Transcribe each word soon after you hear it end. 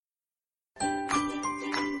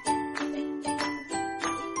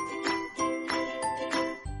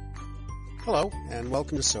Hello, and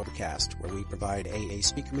welcome to Sobercast, where we provide AA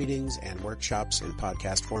speaker meetings and workshops in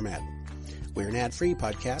podcast format. We're an ad-free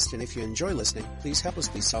podcast, and if you enjoy listening, please help us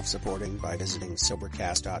be self-supporting by visiting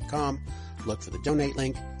Sobercast.com, look for the donate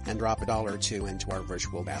link, and drop $1 or $2 into our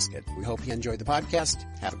virtual basket. We hope you enjoyed the podcast.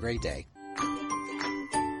 Have a great day.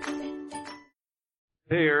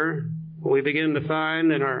 Here, we begin to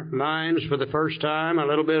find in our minds for the first time a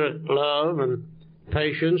little bit of love and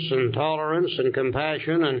patience and tolerance and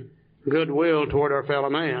compassion and goodwill toward our fellow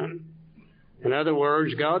man. In other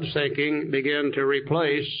words, God's thinking began to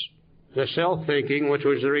replace the self-thinking which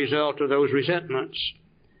was the result of those resentments.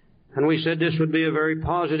 And we said this would be a very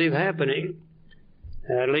positive happening.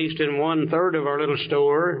 At least in 1/3 of our little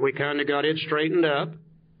store, we kind of got it straightened up.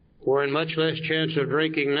 We're in much less chance of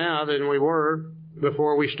drinking now than we were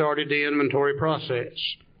before we started the inventory process.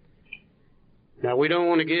 Now, we don't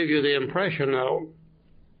want to give you the impression, though,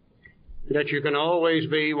 that you can always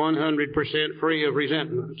be 100% free of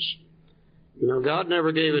resentments. You know, God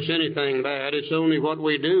never gave us anything bad. It's only what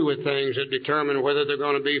we do with things that determine whether they're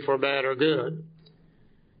going to be for bad or good.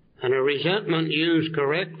 And a resentment used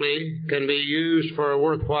correctly can be used for a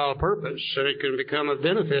worthwhile purpose, and it can become a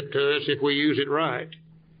benefit to us if we use it right.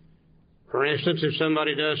 For instance, if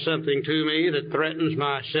somebody does something to me that threatens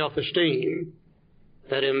my self-esteem,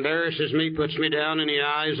 that embarrasses me, puts me down in the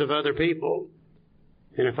eyes of other people,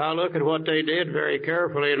 and if I look at what they did very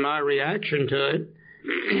carefully and my reaction to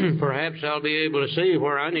it, perhaps I'll be able to see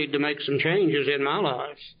where I need to make some changes in my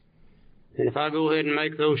life. And if I go ahead and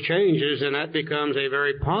make those changes, then that becomes a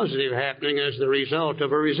very positive happening as the result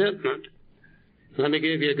of a resentment. Let me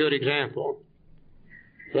give you a good example.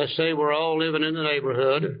 Let's say we're all living in the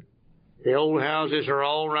neighborhood. The old houses are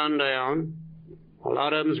all run down. A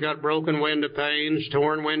lot of them's got broken window panes,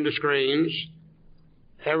 torn window screens.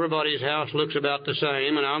 Everybody's house looks about the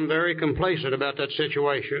same, and I'm very complacent about that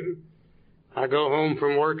situation. I go home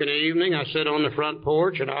from work in the evening, I sit on the front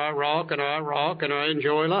porch, and I rock, and I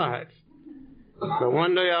enjoy life. But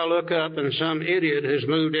one day I look up, and some idiot has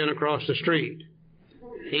moved in across the street.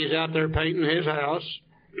 He's out there painting his house.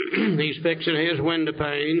 He's fixing his window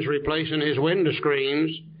panes, replacing his window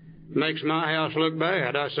screens. Makes my house look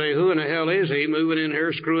bad. I say, who in the hell is he moving in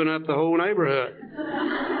here screwing up the whole neighborhood?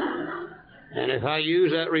 And if I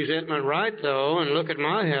use that resentment right, though, and look at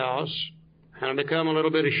my house, and I become a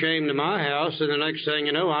little bit ashamed of my house, and the next thing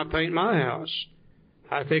you know, I paint my house.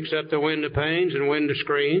 I fix up the window panes and window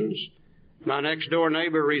screens. My next-door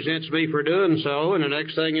neighbor resents me for doing so, and the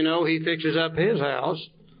next thing you know, he fixes up his house.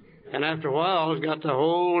 And after a while, God's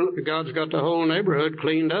got the whole neighborhood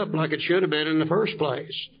cleaned up like it should have been in the first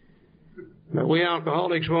place. But we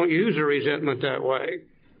alcoholics won't use the resentment that way.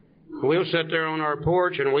 We'll sit there on our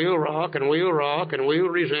porch and we'll rock and we'll rock and we'll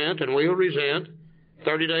resent and we'll resent.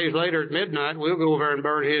 30 days later at midnight, we'll go over and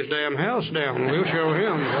burn his damn house down. We'll show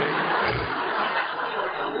him.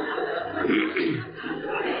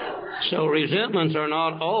 So resentments are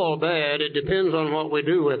not all bad. It depends on what we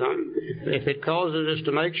do with them. If it causes us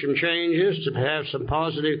to make some changes, to have some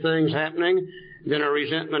positive things happening, then a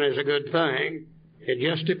resentment is a good thing. It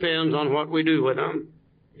just depends on what we do with them.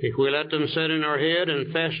 If we let them sit in our head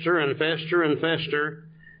and fester and fester and fester,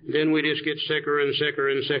 then we just get sicker and sicker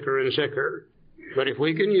and sicker and sicker. But if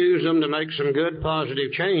we can use them to make some good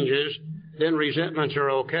positive changes, then resentments are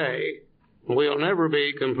okay. We'll never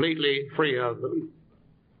be completely free of them.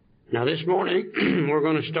 Now this morning, we're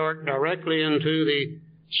going to start directly into the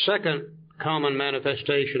second common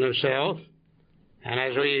manifestation of self. And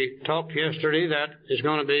as we talked yesterday, that is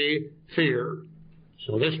going to be fear.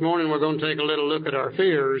 So this morning we're going to take a little look at our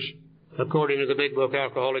fears according to the big book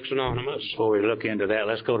Alcoholics Anonymous. Before we look into that,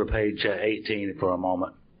 let's go to page 18 for a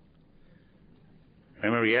moment.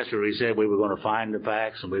 Remember yesterday we said we were going to find the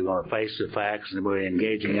facts and we were going to face the facts and we were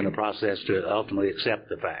engaging in a process to ultimately accept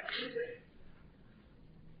the facts.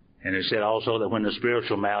 And it said also that when the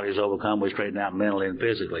spiritual malady is overcome, we straighten out mentally and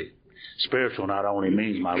physically. Spiritual not only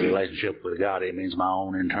means my relationship with God, it means my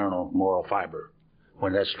own internal moral fiber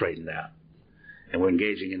when that's straightened out. And we're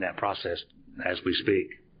engaging in that process as we speak.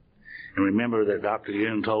 And remember that Dr.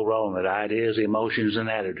 Jung told Roland that ideas, emotions, and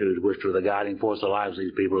attitudes, which were the guiding force of the lives of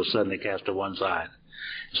these people, are suddenly cast to one side.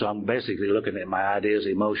 So I'm basically looking at my ideas,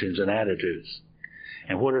 emotions, and attitudes.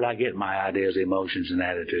 And where did I get my ideas, emotions, and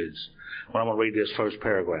attitudes? Well, I'm going to read this first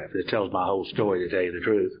paragraph. It tells my whole story, to tell you the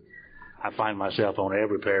truth. I find myself on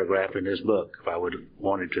every paragraph in this book, if I would have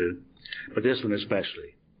wanted to, but this one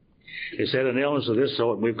especially. It said an illness of this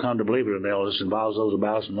sort, and we've come to believe it, an illness involves those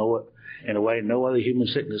about us in a way no other human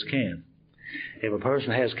sickness can. If a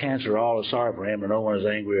person has cancer, all are sorry for him, and no one is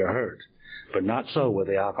angry or hurt. But not so with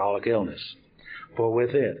the alcoholic illness. For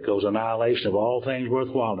with it goes annihilation of all things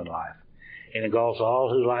worthwhile in life. It engulfs all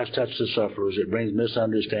whose lives touch the sufferers. It brings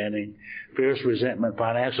misunderstanding, fierce resentment,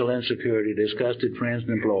 financial insecurity, disgusted friends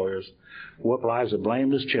and employers, warped lives of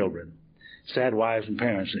blameless children, sad wives and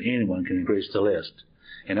parents, and anyone can increase the list.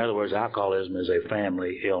 In other words, alcoholism is a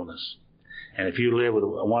family illness. And if you live with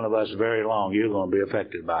one of us very long, you're going to be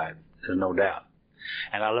affected by it. There's no doubt.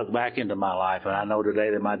 And I look back into my life, and I know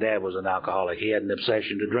today that my dad was an alcoholic. He had an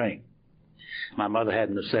obsession to drink. My mother had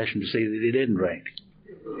an obsession to see that he didn't drink.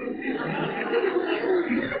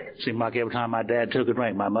 Seemed like every time my dad took a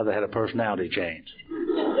drink, my mother had a personality change.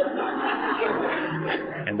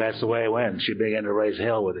 And that's the way it went. She began to raise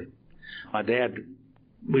hell with him. My dad,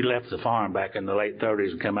 we left the farm back in the late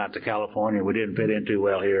 30s and come out to California. We didn't fit in too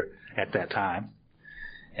well here at that time.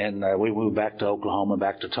 And we moved back to Oklahoma,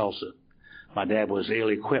 back to Tulsa. My dad was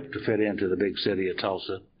ill-equipped to fit into the big city of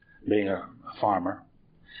Tulsa, being a farmer.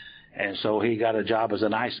 And so he got a job as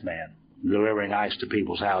an ice man, delivering ice to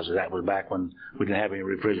people's houses. That was back when we didn't have any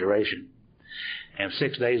refrigeration. And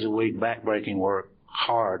 6 days a week, back-breaking work,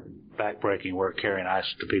 hard back-breaking work, carrying ice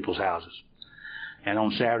to people's houses. And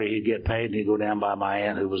on Saturday, he'd get paid, and he'd go down by my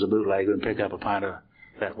aunt, who was a bootlegger, and pick up a pint of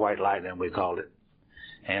that White Lightning, we called it,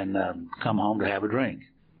 and come home to have a drink.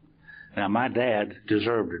 Now, my dad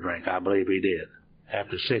deserved a drink. I believe he did.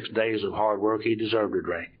 After 6 days of hard work, he deserved a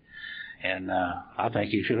drink. And I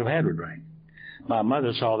think he should have had a drink. My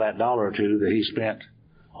mother saw that $1 or $2 that he spent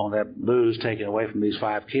on that booze taken away from these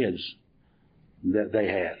 5 kids that they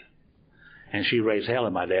had. And she raised hell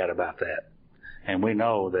at my dad about that. And we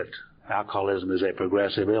know that alcoholism is a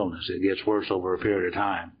progressive illness. It gets worse over a period of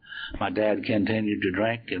time. My dad continued to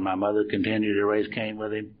drink, and my mother continued to raise Cain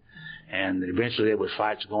with him. And eventually there was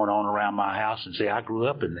fights going on around my house. And see, I grew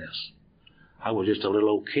up in this. I was just a little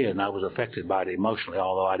old kid, and I was affected by it emotionally,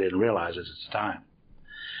 although I didn't realize it at the time.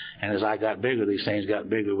 And as I got bigger, these things got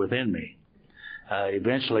bigger within me.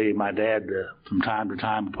 Eventually, my dad, from time to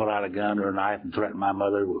time, would pull out a gun or a knife and threaten my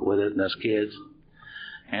mother with it and us kids.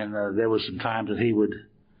 And there was some times that he would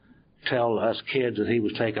tell us kids that he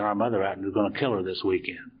was taking our mother out and was going to kill her this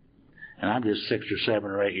weekend. And I'm just 6 or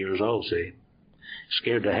 7 or 8 years old, see. It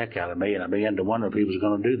scared the heck out of me, and I began to wonder if he was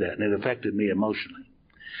going to do that, and it affected me emotionally.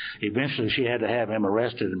 Eventually, she had to have him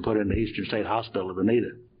arrested and put in the Eastern State Hospital of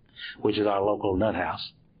Bonita, which is our local nut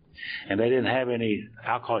house. And they didn't have any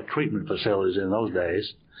alcoholic treatment facilities in those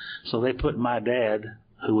days, so they put my dad,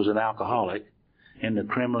 who was an alcoholic, in the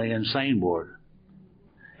criminally insane ward.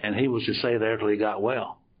 And he was to stay there till he got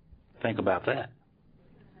well. Think about that.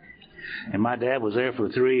 And my dad was there for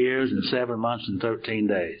 3 years and 7 months and 13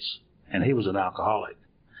 days. And he was an alcoholic.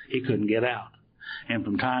 He couldn't get out. And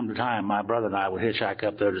from time to time, my brother and I would hitchhike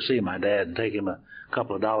up there to see my dad and take him a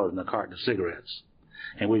couple of dollars and a carton of cigarettes.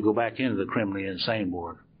 And we'd go back into the criminally insane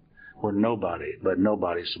ward, where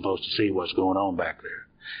nobody's supposed to see what's going on back there.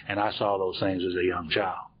 And I saw those things as a young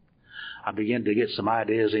child. I began to get some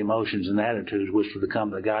ideas, emotions, and attitudes which would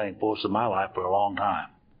become the guiding force of my life for a long time.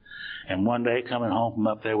 And one day, coming home from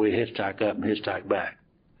up there, we hitchhiked up and hitchhiked back.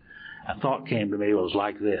 A thought came to me, it was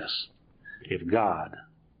like this. If God,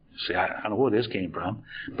 see, I don't know where this came from,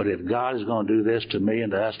 but if God is going to do this to me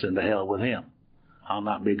and to us, then to hell with him. I'll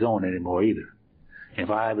not be going anymore either. If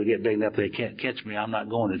I ever get big enough they can't catch me, I'm not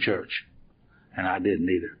going to church. And I didn't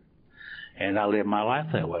either. And I lived my life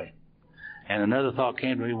that way. And another thought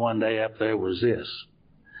came to me one day up there was this,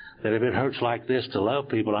 that if it hurts like this to love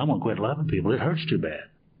people, I'm going to quit loving people. It hurts too bad.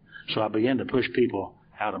 So I began to push people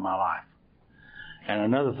out of my life. And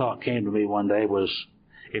another thought came to me one day was,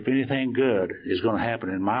 if anything good is going to happen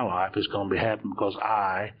in my life, it's going to be happening because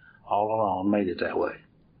I, all along, made it that way.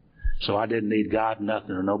 So I didn't need God,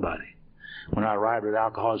 nothing, or nobody. When I arrived at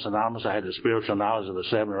Alcoholics Anonymous, I had the spiritual knowledge of a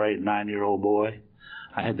 7 or 8, 9-year-old boy.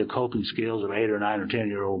 I had the coping skills of an 8 or 9 or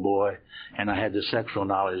 10-year-old boy, and I had the sexual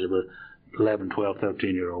knowledge of an 11, 12,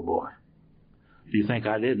 13-year-old boy. Do you think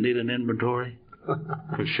I didn't need an inventory?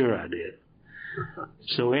 For sure I did.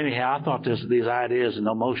 So anyhow, I thought these ideas and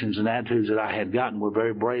emotions and attitudes that I had gotten were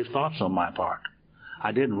very brave thoughts on my part.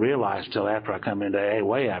 I didn't realize till after I come into AA,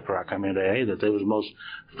 way after I come into AA, that they was the most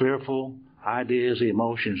fearful ideas,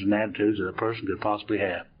 emotions, and attitudes that a person could possibly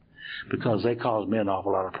have, because they caused me an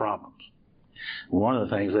awful lot of problems. One of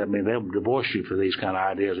the things, they'll divorce you for these kind of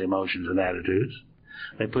ideas, emotions, and attitudes.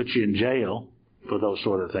 They put you in jail for those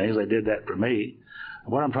sort of things. They did that for me.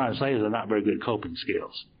 What I'm trying to say is they're not very good coping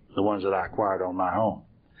skills, the ones that I acquired on my own.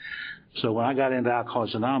 So when I got into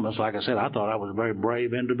Alcoholics Anonymous, like I said, I thought I was a very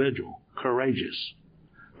brave individual, courageous,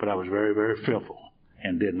 but I was very, very fearful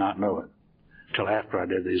and did not know it till after I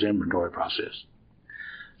did this inventory process.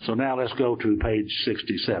 So now let's go to page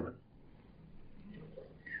 67.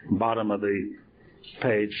 Bottom of the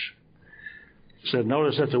page Said,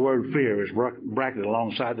 notice that the word fear is bracketed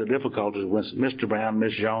alongside the difficulties with Mr. Brown,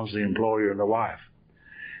 Miss Jones, the employer, and the wife.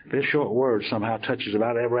 This short word somehow touches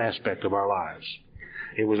about every aspect of our lives.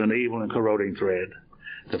 It was an evil and corroding thread.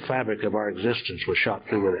 The fabric of our existence was shot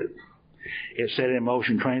through with it. It set in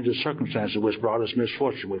motion trains of circumstances which brought us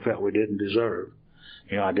misfortune we felt we didn't deserve.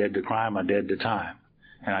 I did the crime, I did the time.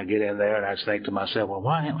 And I get in there and I think to myself, well,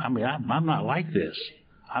 why? I'm not like this.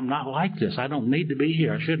 I'm not like this. I don't need to be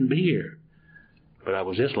here. I shouldn't be here. But I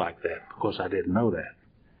was just like that because I didn't know that.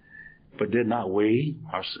 But did not we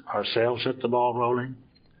ourselves set the ball rolling?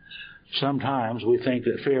 Sometimes we think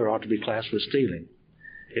that fear ought to be classed with stealing.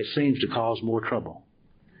 It seems to cause more trouble.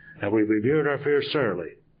 Now, we reviewed our fears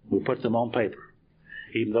thoroughly. We put them on paper,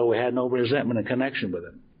 even though we had no resentment in connection with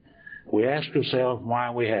them. We asked ourselves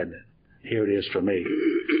why we hadn't it. Here it is for me.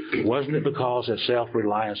 Wasn't it because that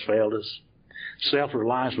self-reliance failed us?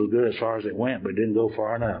 Self-reliance was good as far as it went, but it didn't go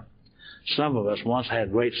far enough. Some of us once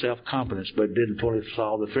had great self-confidence, but didn't fully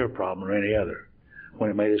solve the fear problem or any other.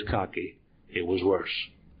 When it made us cocky, it was worse.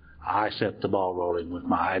 I set the ball rolling with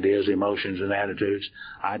my ideas, emotions, and attitudes.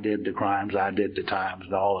 I did the crimes, I did the times,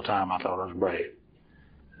 and all the time I thought I was brave.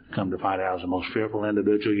 Come to find out I was the most fearful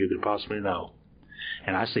individual you could possibly know.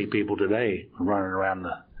 And I see people today running around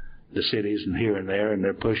the cities and here and there, and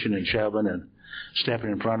they're pushing and shoving and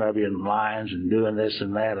stepping in front of you in lines and doing this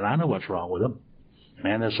and that, and I know what's wrong with them.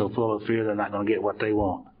 Man, they're so full of fear they're not going to get what they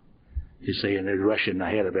want. You see, and they're rushing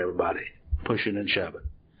ahead of everybody, pushing and shoving.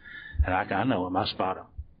 And I know them, I spot them,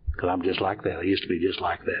 because I'm just like that. I used to be just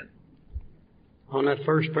like that. On that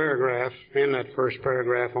first paragraph,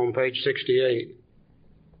 on page 68,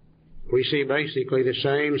 we see basically the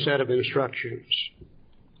same set of instructions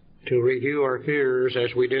to review our fears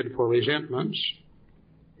as we did for resentments,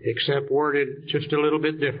 except worded just a little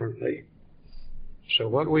bit differently. So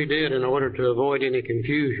what we did in order to avoid any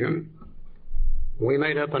confusion, we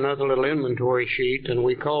made up another little inventory sheet and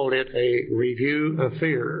we called it a review of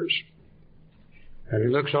fears. And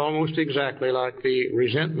it looks almost exactly like the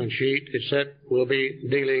resentment sheet, except we'll be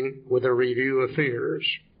dealing with a review of fears.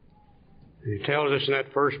 It tells us in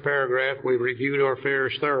that first paragraph we reviewed our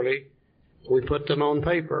fears thoroughly. We put them on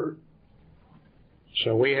paper.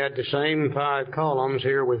 So we had the same 5 columns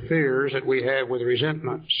here with fears that we have with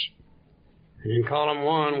resentments. And in column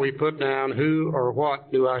 1, we put down who or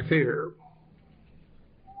what do I fear.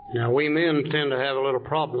 Now, we men tend to have a little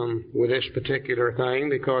problem with this particular thing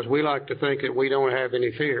because we like to think that we don't have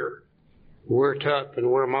any fear. We're tough and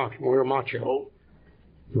we're macho.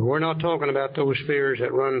 But we're not talking about those fears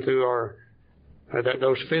that run through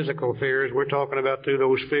those physical fears. We're talking about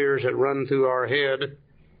those fears that run through our head,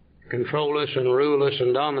 control us and rule us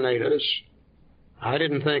and dominate us. I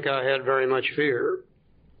didn't think I had very much fear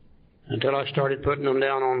until I started putting them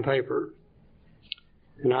down on paper.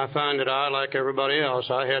 And I find that I, like everybody else,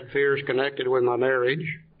 I had fears connected with my marriage.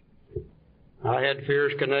 I had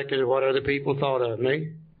fears connected with what other people thought of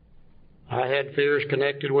me. I had fears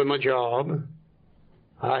connected with my job.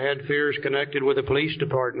 I had fears connected with the police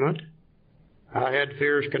department. I had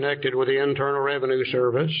fears connected with the Internal Revenue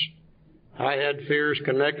Service. I had fears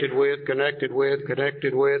connected with. I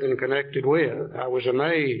was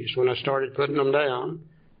amazed when I started putting them down.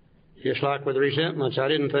 Just like with resentments, I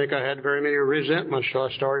didn't think I had very many resentments, so I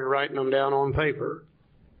started writing them down on paper.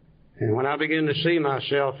 And when I began to see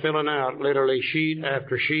myself filling out literally sheet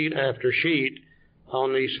after sheet after sheet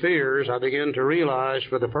on these fears, I began to realize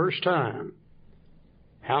for the first time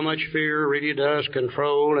how much fear really does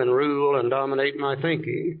control and rule and dominate my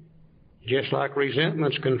thinking. Just like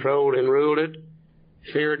resentments controlled and ruled it,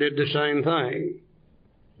 fear did the same thing.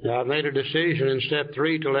 Now, I've made a decision in step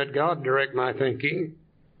 3 to let God direct my thinking.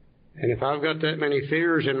 And if I've got that many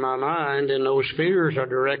fears in my mind, then those fears are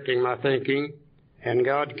directing my thinking, and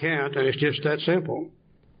God can't, and it's just that simple.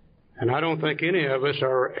 And I don't think any of us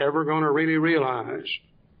are ever going to really realize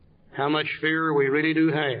how much fear we really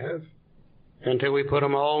do have until we put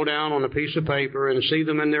them all down on a piece of paper and see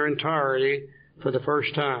them in their entirety for the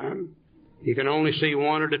first time. You can only see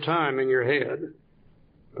one at a time in your head.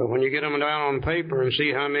 But when you get them down on paper and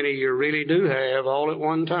see how many you really do have all at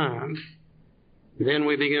one time, then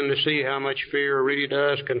we begin to see how much fear really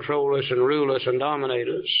does control us and rule us and dominate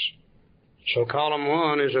us. So column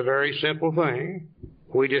 1 is a very simple thing.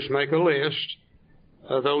 We just make a list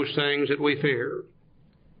of those things that we fear.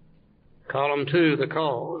 Column 2, the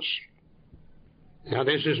cause. Now,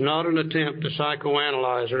 this is not an attempt to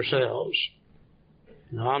psychoanalyze ourselves.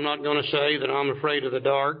 Now, I'm not going to say that I'm afraid of the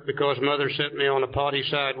dark because Mother sent me on a potty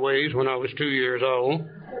sideways when I was 2 years old.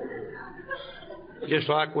 Just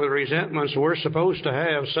like with resentments, we're supposed to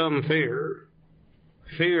have some fear.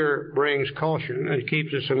 Fear brings caution and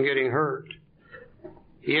keeps us from getting hurt.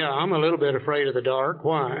 Yeah, I'm a little bit afraid of the dark.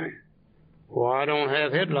 Why? Well, I don't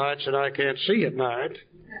have headlights and I can't see at night.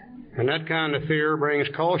 And that kind of fear brings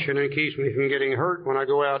caution and keeps me from getting hurt when I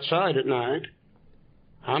go outside at night.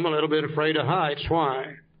 I'm a little bit afraid of heights.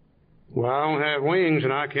 Why? Well, I don't have wings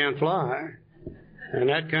and I can't fly. And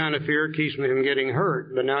that kind of fear keeps me from getting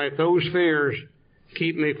hurt. But now if those fears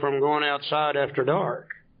keep me from going outside after dark,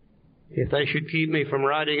 if they should keep me from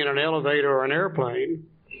riding in an elevator or an airplane,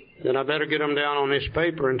 then I better get them down on this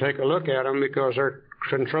paper and take a look at them, because they're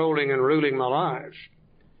controlling and ruling my life.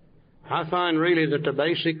 I find really that the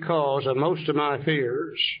basic cause of most of my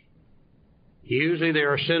fears, usually they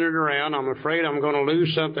are centered around, I'm afraid I'm going to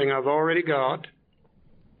lose something I've already got.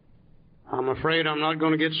 I'm afraid I'm not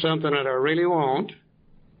going to get something that I really want.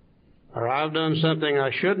 Or I've done something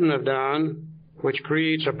I shouldn't have done, which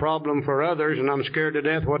creates a problem for others, and I'm scared to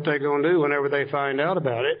death what they're going to do whenever they find out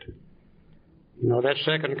about it. You know, that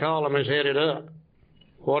second column is headed up.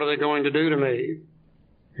 What are they going to do to me?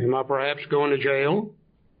 Am I perhaps going to jail?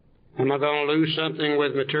 Am I going to lose something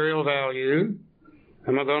with material value?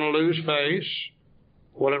 Am I going to lose face?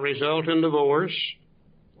 Will it result in divorce?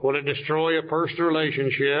 Will it destroy a personal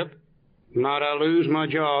relationship? Might I lose my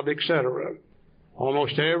job, etc.?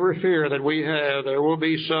 Almost every fear that we have, there will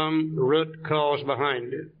be some root cause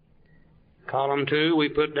behind it. Column 2, we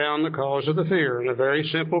put down the cause of the fear in a very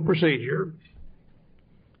simple procedure.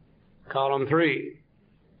 Column 3,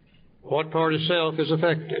 what part of self is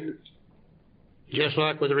affected? Just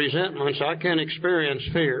like with resentments, I can't experience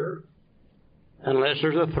fear unless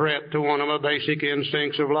there's a threat to one of my basic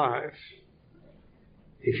instincts of life.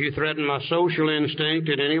 If you threaten my social instinct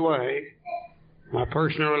in any way, my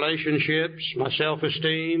personal relationships, my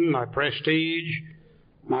self-esteem, my prestige,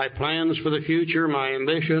 my plans for the future, my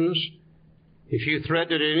ambitions, if you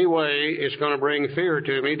threaten it in any way, it's going to bring fear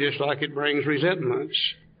to me, just like it brings resentments.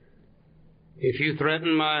 If you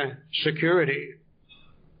threaten my security,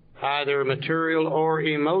 either material or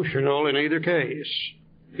emotional, in either case,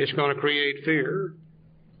 it's going to create fear.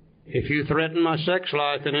 If you threaten my sex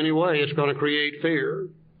life in any way, it's going to create fear.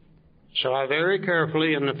 So I very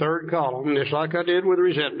carefully, in the third column, just like I did with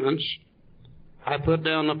resentments, I put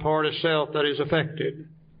down the part of self that is affected.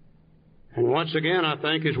 And once again, I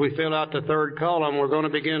think as we fill out the third column, we're going to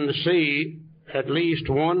begin to see at least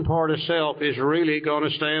one part of self is really going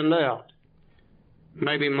to stand out.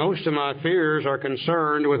 Maybe most of my fears are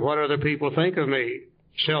concerned with what other people think of me,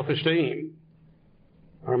 self-esteem.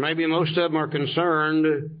 Or maybe most of them are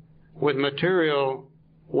concerned with material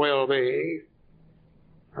well-being.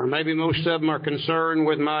 Or maybe most of them are concerned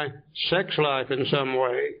with my sex life in some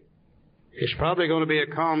way. It's probably going to be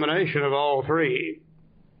a combination of all three.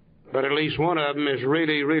 But at least one of them is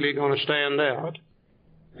really, really going to stand out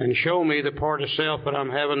and show me the part of self that I'm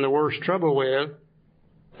having the worst trouble with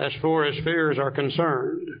as far as fears are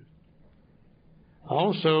concerned.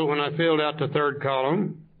 Also, when I filled out the third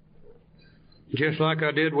column, just like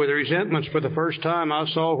I did with resentments, for the first time I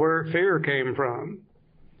saw where fear came from.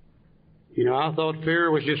 You know, I thought fear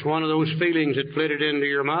was just one of those feelings that flitted into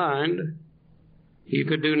your mind. You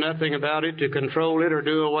could do nothing about it to control it or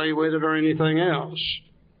do away with it or anything else.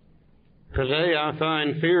 Today I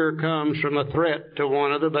find fear comes from a threat to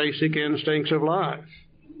one of the basic instincts of life.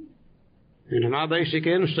 And if my basic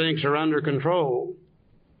instincts are under control,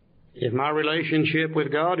 if my relationship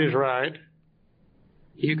with God is right,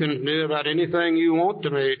 you can do about anything you want to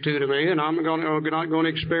me, and I'm not going to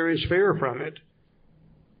experience fear from it.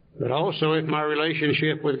 But also, if my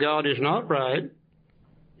relationship with God is not right,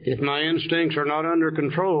 if my instincts are not under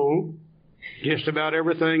control, just about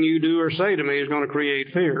everything you do or say to me is going to create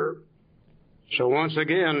fear. So once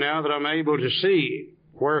again, now that I'm able to see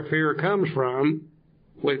where fear comes from,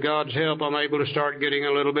 with God's help, I'm able to start getting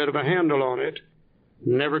a little bit of a handle on it.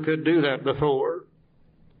 Never could do that before.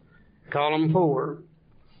 Column 4.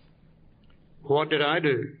 What did I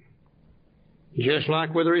do? Just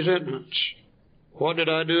like with resentments. What did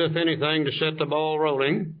I do, if anything, to set the ball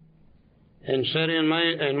rolling and set in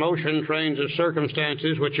motion trains of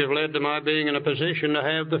circumstances which have led to my being in a position to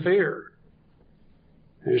have the fear?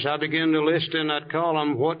 As I begin to list in that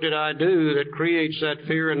column, what did I do that creates that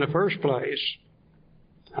fear in the first place?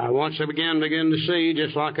 I once again begin to see,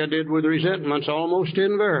 just like I did with resentments, almost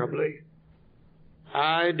invariably,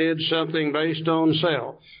 I did something based on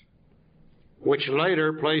self, which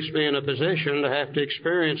later placed me in a position to have to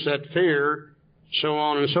experience that fear, so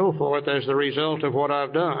on and so forth, as the result of what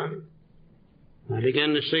I've done. I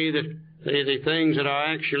begin to see that the things that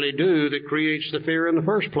I actually do that creates the fear in the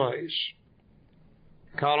first place.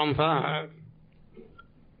 Column 5.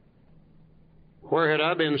 Where had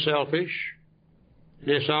I been selfish,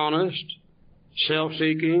 dishonest,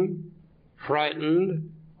 self-seeking,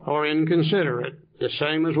 frightened, or inconsiderate. The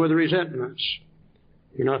same as with resentments.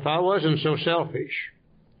 You know, if I wasn't so selfish,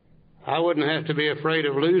 I wouldn't have to be afraid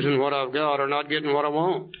of losing what I've got or not getting what I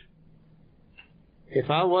want. If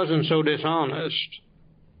I wasn't so dishonest,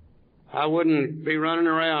 I wouldn't be running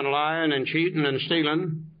around lying and cheating and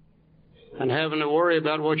stealing and having to worry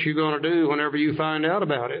about what you're going to do whenever you find out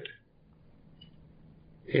about it.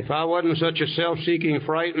 If I wasn't such a self-seeking,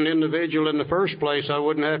 frightened individual in the first place, I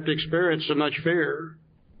wouldn't have to experience so much fear.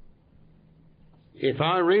 If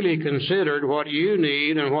I really considered what you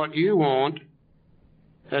need and what you want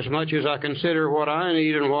as much as I consider what I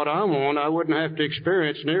need and what I want, I wouldn't have to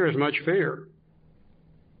experience near as much fear.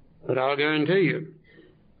 But I'll guarantee you,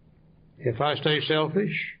 if I stay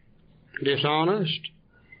selfish, dishonest,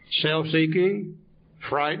 self-seeking,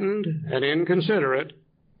 frightened, and inconsiderate,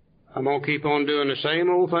 I'm going to keep on doing the same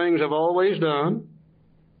old things I've always done.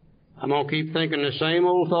 I'm going to keep thinking the same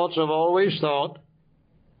old thoughts I've always thought.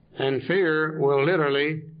 And fear will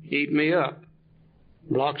literally eat me up,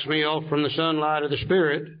 blocks me off from the sunlight of the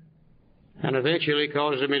Spirit, and eventually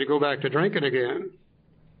causes me to go back to drinking again.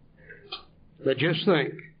 But just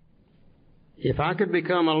think, if I could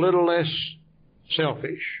become a little less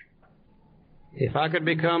selfish, if I could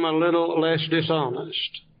become a little less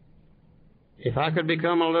dishonest, if I could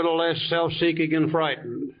become a little less self-seeking and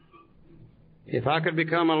frightened, if I could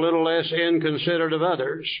become a little less inconsiderate of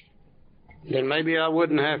others, then maybe I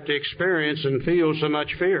wouldn't have to experience and feel so much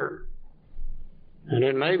fear. And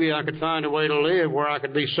then maybe I could find a way to live where I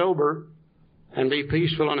could be sober and be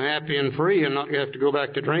peaceful and happy and free and not have to go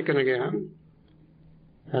back to drinking again.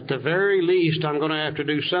 At the very least, I'm going to have to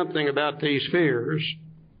do something about these fears,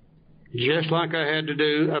 just like I had to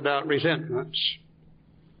do about resentments.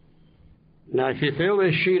 Now, if you fill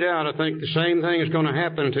this sheet out, I think the same thing is going to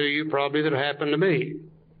happen to you probably that happened to me.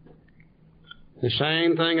 The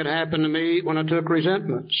same thing had happened to me when I took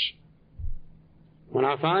resentments. When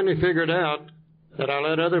I finally figured out that I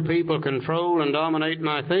let other people control and dominate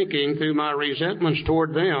my thinking through my resentments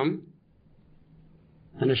toward them,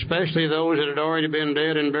 and especially those that had already been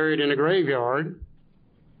dead and buried in a graveyard,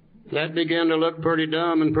 that began to look pretty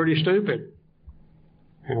dumb and pretty stupid.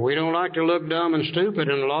 And we don't like to look dumb and stupid,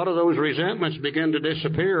 and a lot of those resentments began to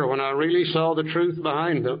disappear when I really saw the truth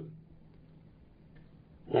behind them.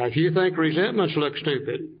 Now, if you think resentments look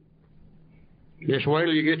stupid, just wait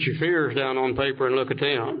till you get your fears down on paper and look at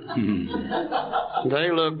them.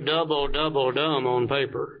 They look double dumb on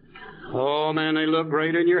paper. Oh, man, they look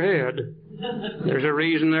great in your head. There's a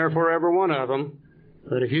reason there for every one of them.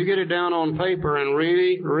 But if you get it down on paper and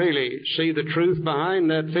really see the truth behind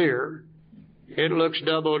that fear, it looks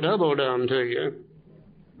double dumb to you.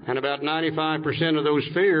 And about 95% of those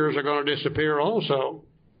fears are going to disappear also,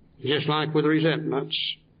 just like with resentments.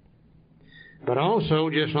 But also,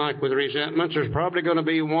 just like with resentments, there's probably going to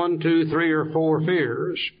be 1, 2, 3, or 4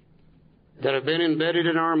 fears that have been embedded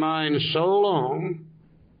in our minds so long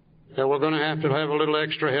that we're going to have a little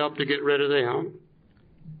extra help to get rid of them.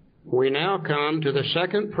 We now come to the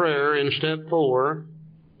second prayer in step 4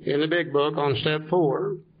 in the big book on step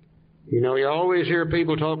 4. You know, you always hear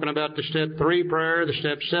people talking about the step 3 prayer, the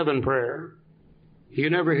step 7 prayer.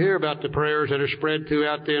 You never hear about the prayers that are spread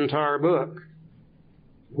throughout the entire book.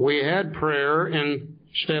 We had prayer in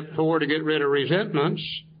step 4 to get rid of resentments.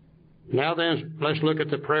 Now then, let's look at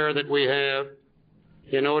the prayer that we have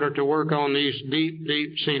in order to work on these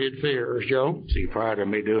deep-seated fears, Joe. See, prior to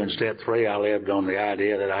me doing step 3, I lived on the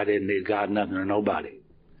idea that I didn't need God, nothing, or nobody.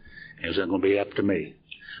 It was going to be up to me.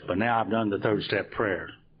 But now I've done the 3rd step prayer.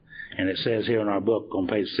 And it says here in our book on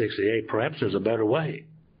page 68, perhaps there's a better way.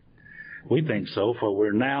 We think so, for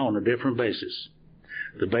we're now on a different basis.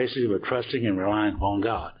 The basis of trusting and relying upon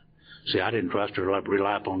God. See, I didn't trust or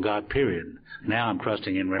rely upon God, period. Now I'm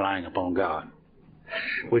trusting and relying upon God.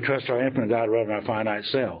 We trust our infinite God rather than our finite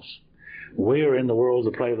selves. We are in the world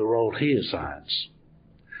to play the role He assigns.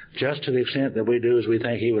 Just to the extent that we do as we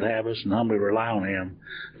think He would have us and humbly rely on Him,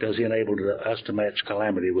 does He enable us to match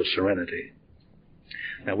calamity with serenity.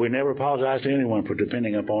 Now, we never apologize to anyone for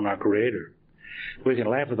depending upon our Creator. We can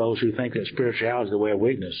laugh at those who think that spirituality is the way of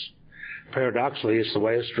weakness. Paradoxically, it's the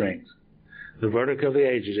way of strength. The verdict of the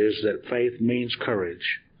ages is that faith means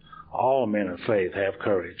courage. All men of faith have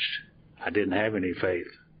courage. I didn't have any faith.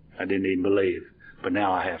 I didn't even believe. But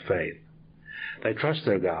now I have faith. They trust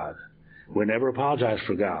their God. We never apologize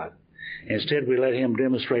for God. Instead, we let Him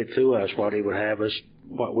demonstrate through us what He would have us,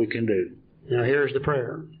 what we can do. Now here's the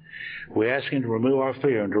prayer. We ask Him to remove our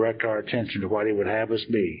fear and direct our attention to what He would have us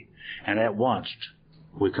be. And at once,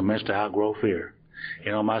 we commence to outgrow fear.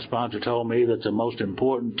 You know, my sponsor told me that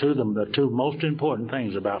the two most important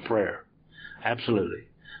things about prayer, absolutely,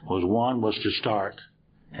 one was to start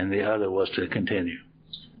and the other was to continue.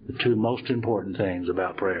 The two most important things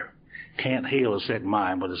about prayer. Can't heal a sick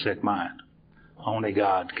mind with a sick mind. Only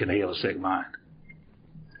God can heal a sick mind.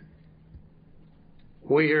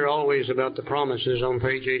 We hear always about the promises on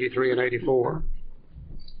page 83 and 84.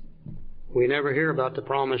 We never hear about the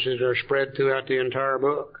promises that are spread throughout the entire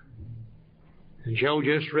book. And Joe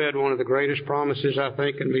just read one of the greatest promises I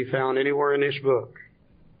think can be found anywhere in this book.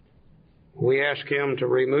 We ask Him to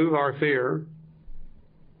remove our fear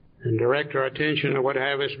and direct our attention to what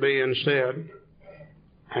have us be instead.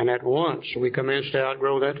 And at once we commence to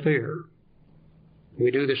outgrow that fear. We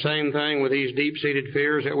do the same thing with these deep-seated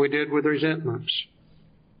fears that we did with resentments.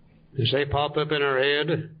 As they pop up in our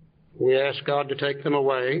head, we ask God to take them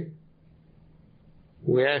away.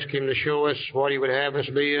 We ask Him to show us what He would have us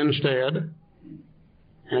be instead.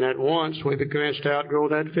 And at once we commence to outgrow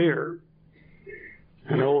that fear.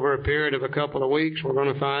 And over a period of a couple of weeks, we're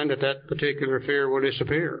going to find that that particular fear will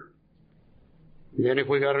disappear. Then if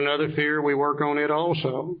we got another fear, we work on it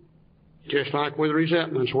also. Just like with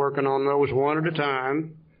resentments, working on those one at a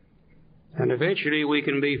time. And eventually we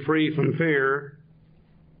can be free from fear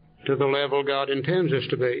to the level God intends us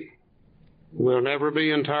to be. We'll never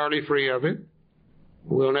be entirely free of it.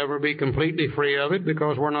 We'll never be completely free of it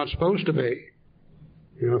because we're not supposed to be.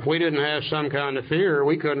 If we didn't have some kind of fear,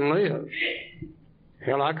 we couldn't live.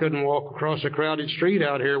 Hell, I couldn't walk across a crowded street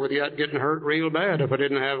out here without getting hurt real bad if I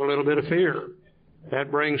didn't have a little bit of fear.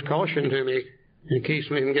 That brings caution to me and keeps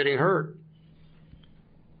me from getting hurt.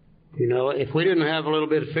 If we didn't have a little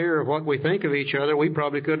bit of fear of what we think of each other, we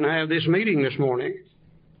probably couldn't have this meeting this morning.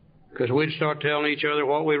 Because we'd start telling each other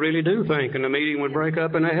what we really do think, and the meeting would break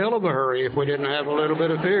up in a hell of a hurry if we didn't have a little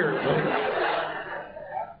bit of fear.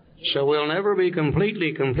 So we'll never be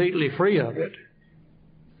completely free of it.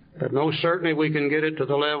 But most certainly we can get it to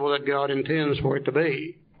the level that God intends for it to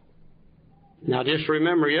be. Now just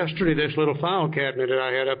remember yesterday this little file cabinet that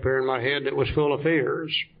I had up here in my head that was full of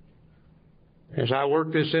fears. As I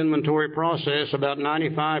worked this inventory process, about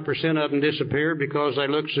 95% of them disappeared because they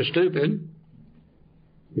looked so stupid.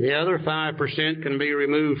 The other 5% can be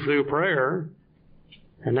removed through prayer.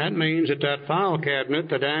 And that means that file cabinet,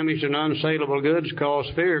 the damaged and unsaleable goods called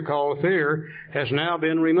fear, has now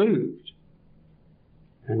been removed.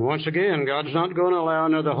 And once again, God's not going to allow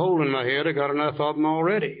another hole in my head. I got enough of them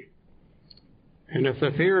already. And if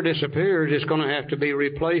the fear disappears, it's going to have to be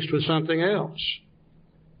replaced with something else.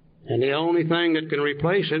 And the only thing that can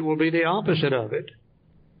replace it will be the opposite of it.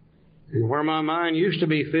 And where my mind used to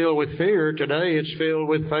be filled with fear, today it's filled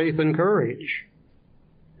with faith and courage.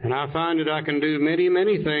 And I find that I can do many,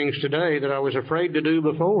 many things today that I was afraid to do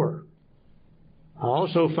before. I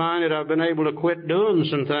also find that I've been able to quit doing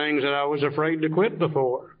some things that I was afraid to quit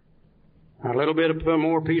before. A little bit of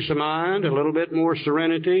more peace of mind, a little bit more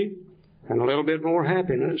serenity, and a little bit more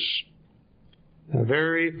happiness. A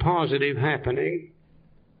very positive happening.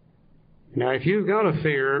 Now, if you've got a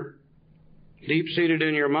fear deep-seated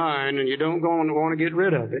in your mind and you don't want to get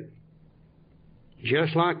rid of it,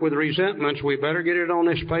 just like with resentments, we better get it on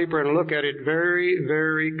this paper and look at it very,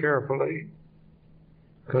 very carefully.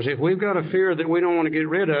 Because if we've got a fear that we don't want to get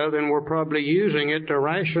rid of, then we're probably using it to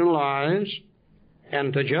rationalize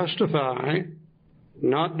and to justify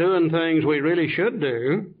not doing things we really should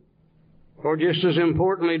do, or just as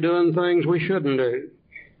importantly, doing things we shouldn't do.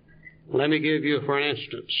 Let me give you for an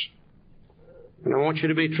instance. And I want you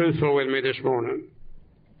to be truthful with me this morning.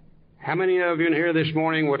 How many of you in here this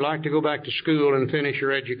morning would like to go back to school and finish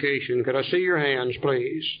your education? Could I see your hands,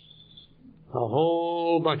 please? A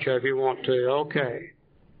whole bunch of you want to. Okay.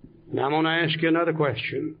 Now I'm going to ask you another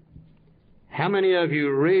question. How many of you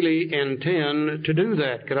really intend to do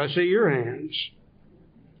that? Could I see your hands?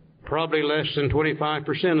 Probably less than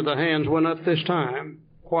 25% of the hands went up this time.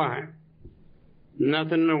 Why?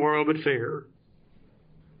 Nothing in the world but fear.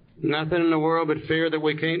 Nothing in the world but fear that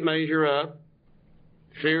we can't measure up.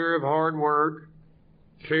 Fear of hard work.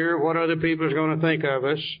 Fear of what other people are going to think of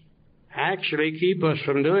us. Actually keep us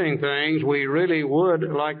from doing things we really would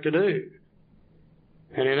like to do.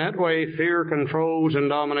 And in that way, fear controls and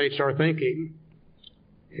dominates our thinking.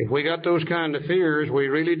 If we got those kind of fears, we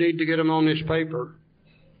really need to get them on this paper.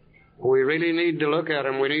 We really need to look at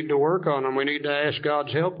them. We need to work on them. We need to ask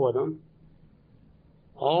God's help with them.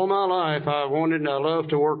 All my life, I love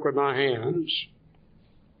to work with my hands.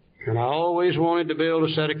 And I always wanted to build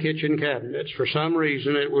a set of kitchen cabinets. For some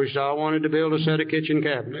reason, I wanted to build a set of kitchen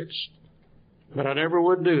cabinets. But I never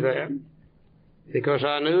would do that. Because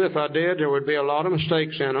I knew if I did, there would be a lot of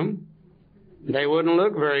mistakes in them. They wouldn't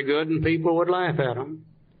look very good, and people would laugh at them.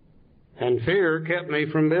 And fear kept me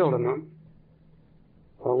from building them.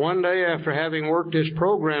 Well, one day after having worked this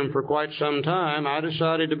program for quite some time, I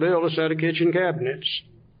decided to build a set of kitchen cabinets.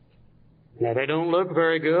 Now, they don't look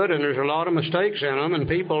very good, and there's a lot of mistakes in them, and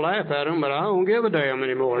people laugh at them, but I don't give a damn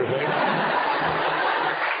anymore.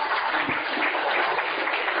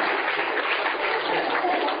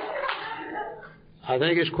 I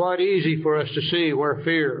think it's quite easy for us to see where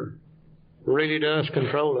fear really does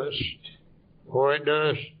control us, or it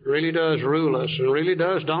really does rule us, and really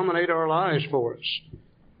does dominate our lives for us.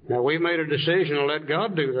 Now, we've made a decision to let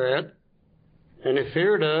God do that, and if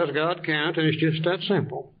fear does, God can't, and it's just that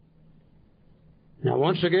simple. Now,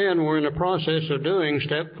 once again, we're in the process of doing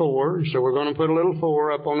step 4, so we're going to put a little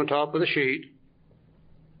 4 up on the top of the sheet.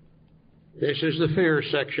 This is the fear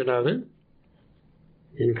section of it.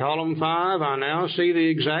 In column 5, I now see the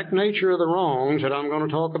exact nature of the wrongs that I'm going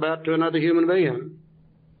to talk about to another human being.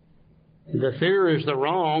 The fear is the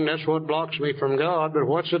wrong, that's what blocks me from God, but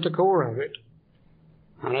what's at the core of it?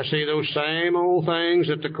 And I see those same old things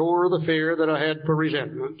at the core of the fear that I had for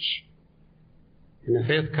resentments. In the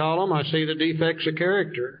 5th column, I see the defects of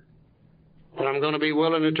character that I'm going to be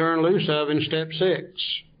willing to turn loose of in step 6.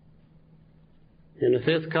 In the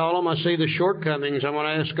 5th column, I see the shortcomings I'm going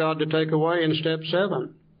to ask God to take away in step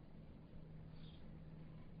 7.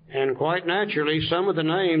 And quite naturally, some of the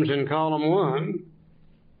names in column 1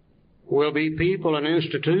 will be people and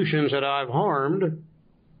institutions that I've harmed,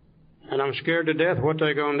 and I'm scared to death what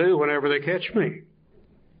they're going to do whenever they catch me.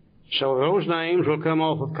 So those names will come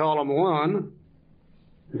off of column 1.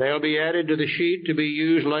 They'll be added to the sheet to be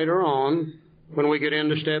used later on when we get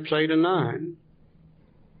into steps 8 and 9.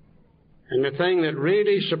 And the thing that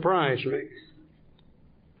really surprised me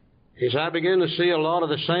is I begin to see a lot of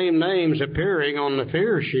the same names appearing on the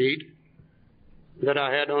fear sheet that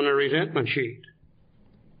I had on the resentment sheet.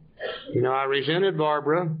 You know, I resented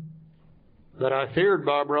Barbara, but I feared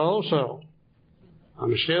Barbara also.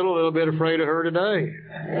 I'm still a little bit afraid of her today.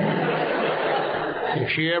 If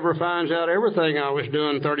she ever finds out everything I was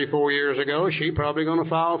doing 34 years ago, she's probably going to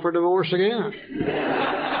file for divorce again.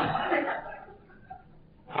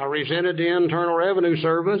 I resented the Internal Revenue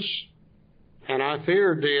Service, and I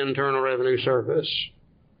feared the Internal Revenue Service.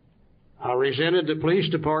 I resented the police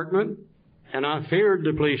department, and I feared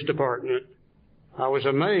the police department. I was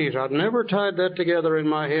amazed. I'd never tied that together in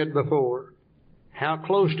my head before, how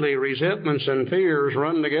closely resentments and fears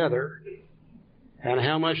run together, and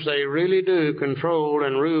how much they really do control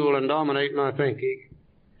and rule and dominate my thinking.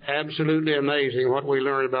 Absolutely amazing what we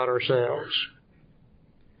learn about ourselves.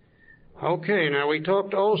 Okay, now we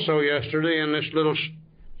talked also yesterday in this little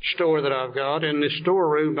store that I've got, in this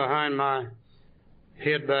storeroom behind my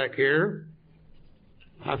head back here.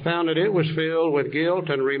 I found that it was filled with guilt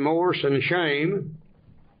and remorse and shame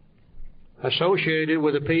associated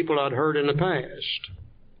with the people I'd hurt in the past.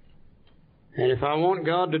 And if I want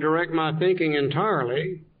God to direct my thinking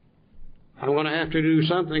entirely, I'm going to have to do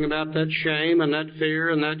something about that shame and that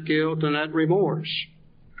fear and that guilt and that remorse.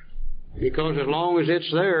 Because as long as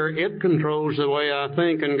it's there, it controls the way I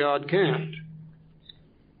think, and God can't.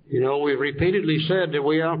 You know, we've repeatedly said that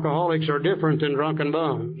we alcoholics are different than drunken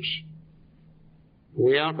bums.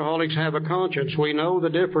 We alcoholics have a conscience. We know the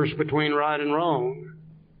difference between right and wrong.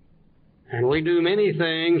 And we do many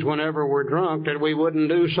things whenever we're drunk that we wouldn't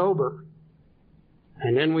do sober.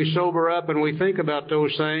 And then we sober up and we think about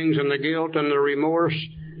those things, and the guilt and the remorse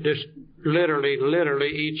just literally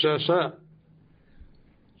eats us up.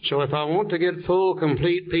 So if I want to get full,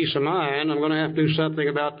 complete peace of mind, I'm going to have to do something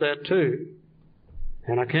about that too.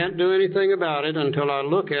 And I can't do anything about it until I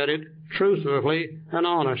look at it truthfully and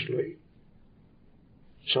honestly.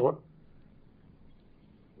 So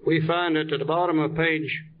we find that at the bottom of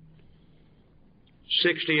page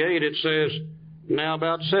 68 it says, now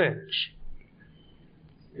about sex.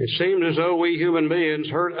 It seems as though we human beings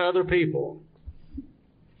hurt other people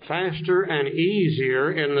faster and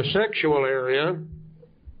easier in the sexual area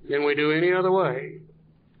than we do any other way.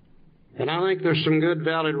 And I think there's some good,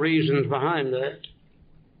 valid reasons behind that.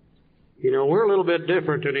 You know, we're a little bit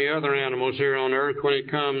different than the other animals here on earth when it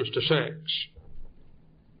comes to sex.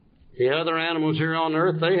 The other animals here on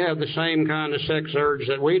earth, they have the same kind of sex urge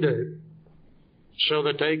that we do, so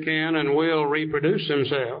that they can and will reproduce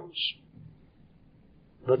themselves.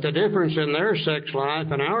 But the difference in their sex life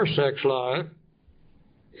and our sex life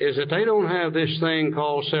is that they don't have this thing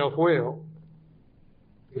called self-will.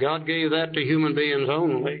 God gave that to human beings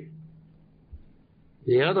only.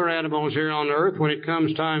 The other animals here on earth, when it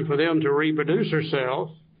comes time for them to reproduce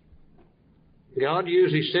themselves, God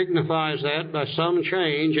usually signifies that by some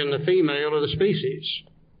change in the female of the species.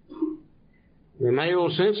 The male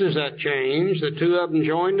senses that change, the two of them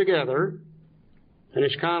join together, And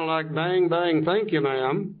it's kind of like bang, bang, thank you,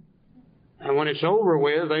 ma'am. And when it's over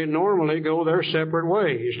with, they normally go their separate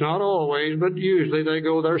ways. Not always, but usually they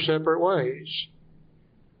go their separate ways.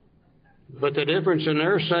 But the difference in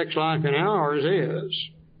their sex life and ours is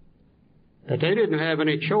that they didn't have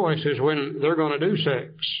any choices when they're going to do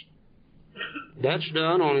sex. That's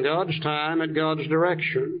done on God's time at God's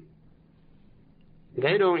direction.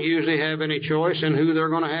 They don't usually have any choice in who they're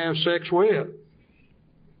going to have sex with.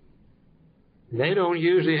 They don't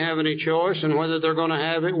usually have any choice in whether they're going to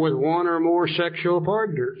have it with one or more sexual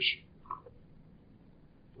partners.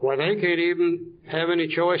 Well, they can't even have any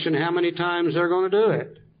choice in how many times they're going to do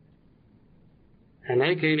it. And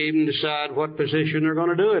they can't even decide what position they're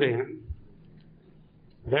going to do it in.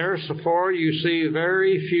 Therefore, you see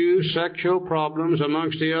very few sexual problems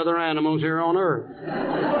amongst the other animals here on earth.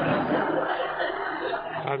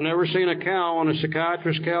 I've never seen a cow on a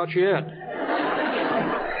psychiatrist's couch yet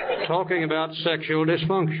talking about sexual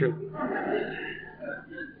dysfunction.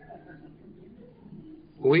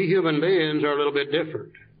 We human beings are a little bit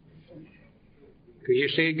different. You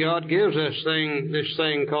see, God gives us this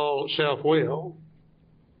thing called self-will.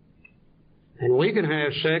 And we can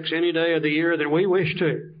have sex any day of the year that we wish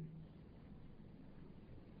to.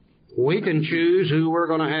 We can choose who we're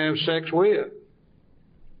going to have sex with.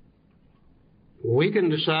 We can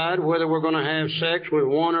decide whether we're going to have sex with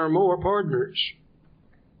one or more partners.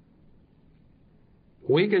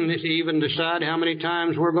 We can even decide how many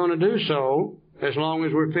times we're going to do so, as long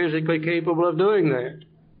as we're physically capable of doing that.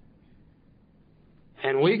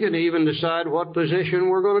 And we can even decide what position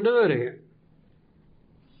we're going to do it in.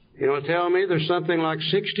 You know, tell me there's something like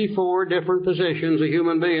 64 different positions a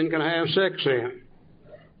human being can have sex in.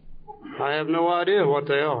 I have no idea what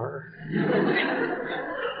they are.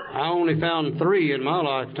 I only found 3 in my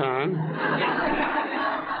lifetime.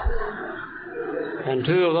 And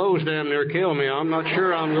 2 of those damn near killed me. I'm not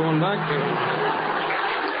sure I'm going back to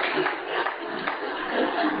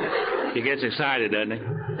them. He gets excited, doesn't he?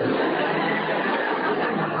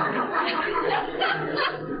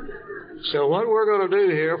 So what we're going to do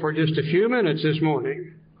here for just a few minutes this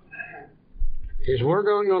morning is we're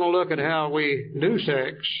going to look at how we do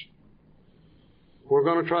sex. We're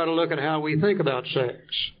going to try to look at how we think about sex.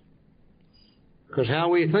 Because how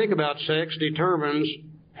we think about sex determines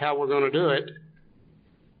how we're going to do it.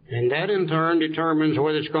 And that in turn determines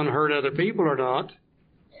whether it's going to hurt other people or not.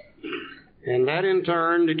 And that in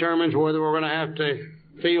turn determines whether we're going to have to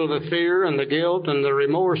feel the fear and the guilt and the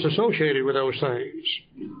remorse associated with those things.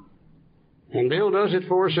 And Bill does it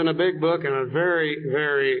for us in a big book in a very,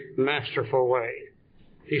 very masterful way.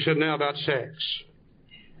 He said, now about sex.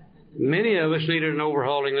 Many of us needed an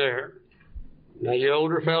overhauling there. Now, you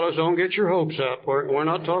older fellows, don't get your hopes up. We're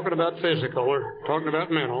not talking about physical. We're talking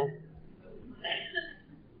about mental.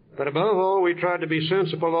 But above all, we tried to be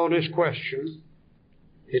sensible on this question.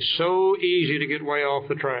 It's so easy to get way off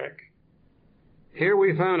the track. Here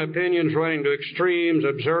we found opinions running to extremes,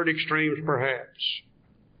 absurd extremes perhaps.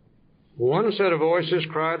 One set of voices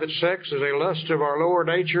cry that sex is a lust of our lower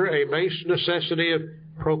nature, a base necessity of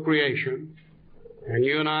procreation. And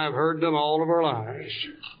you and I have heard them all of our lives.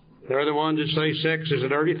 They're the ones that say sex is a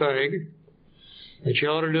dirty thing, that you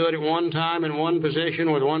ought to do it at one time in one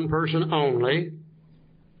position with one person only,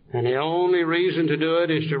 and the only reason to do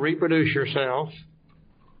it is to reproduce yourself,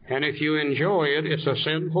 and if you enjoy it, it's a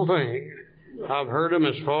sinful thing. I've heard them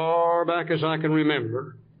as far back as I can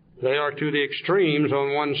remember. They are to the extremes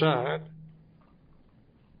on one side.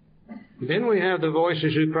 Then we have the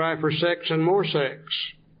voices who cry for sex and more sex,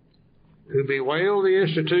 who bewail the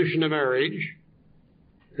institution of marriage,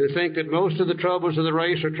 who think that most of the troubles of the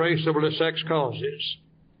race are traceable to sex causes.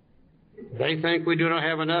 They think we do not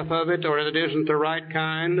have enough of it, or that it isn't the right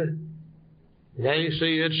kind. They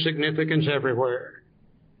see its significance everywhere.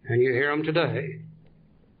 And you hear them today.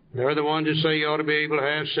 They're the ones that say you ought to be able to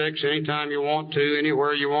have sex anytime you want to,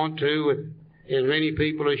 anywhere you want to, with as many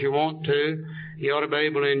people as you want to. You ought to be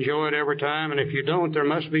able to enjoy it every time, and if you don't, there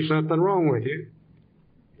must be something wrong with you.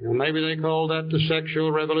 You know, maybe they call that the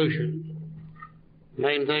sexual revolution.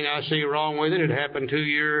 Main thing I see wrong with it happened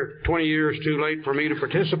 20 years too late for me to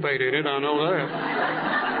participate in it, I know that.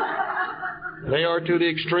 They are to the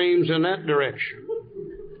extremes in that direction.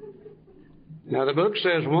 Now, the book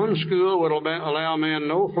says one school would allow man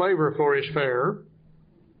no flavor for his fare,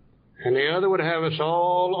 and the other would have us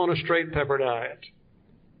all on a straight pepper diet.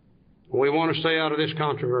 We want to stay out of this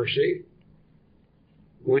controversy.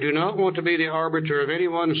 We do not want to be the arbiter of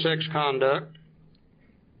anyone's sex conduct.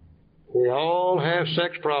 We all have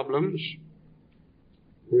sex problems.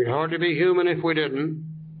 We'd hardly be human if we didn't.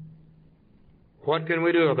 What can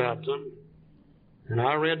we do about them? And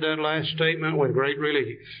I read that last statement with great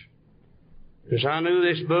relief, because I knew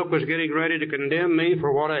this book was getting ready to condemn me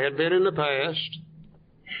for what I had been in the past.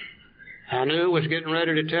 I knew it was getting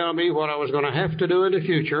ready to tell me what I was going to have to do in the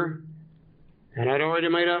future, and I'd already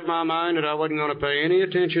made up my mind that I wasn't going to pay any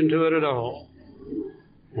attention to it at all.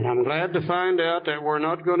 And I'm glad to find out that we're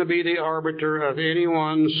not going to be the arbiter of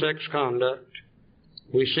anyone's sex conduct.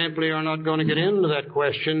 We simply are not going to get into that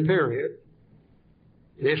question, period.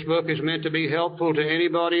 This book is meant to be helpful to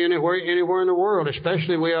anybody anywhere in the world,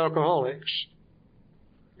 especially we alcoholics.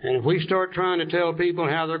 And if we start trying to tell people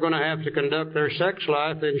how they're going to have to conduct their sex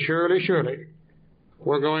life, then surely,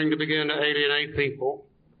 we're going to begin to alienate people.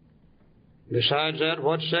 Besides that,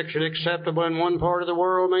 what's sexually acceptable in one part of the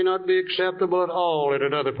world may not be acceptable at all in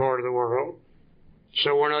another part of the world.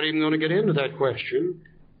 So we're not even going to get into that question.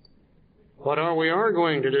 What we are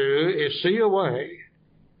going to do is see a way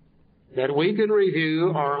that we can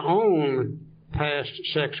review our own past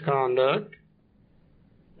sex conduct,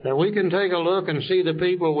 that we can take a look and see the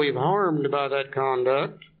people we've harmed by that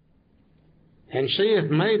conduct, and see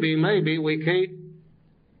if maybe we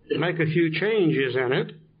can't make a few changes in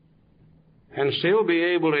it and still be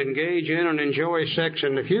able to engage in and enjoy sex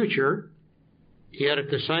in the future, yet at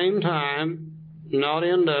the same time not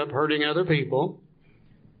end up hurting other people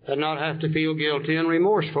and not have to feel guilty and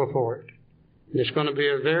remorseful for it. It's going to be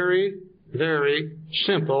a very, very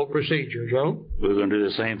simple procedure, Joe. We're going to do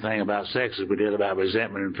the same thing about sex as we did about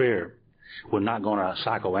resentment and fear. We're not going to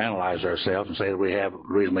psychoanalyze ourselves and say that the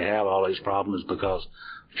reason we have all these problems is because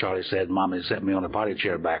Charlie said, Mommy set me on a potty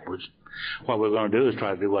chair backwards. What we're going to do is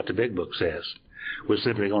try to do what the Big Book says. We're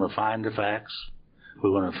simply going to find the facts,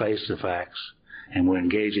 we're going to face the facts, and we're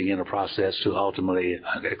engaging in a process to ultimately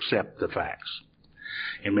accept the facts.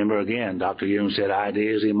 And remember again, Dr. Jung said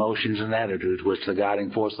ideas, emotions, and attitudes, which the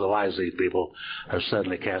guiding force of the lives of these people, are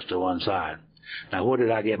suddenly cast to one side. Now, where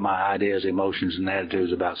did I get my ideas, emotions, and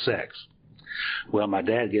attitudes about sex? Well, my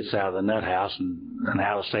dad gets out of the nut house and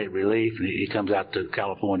out-of-state relief, and he comes out to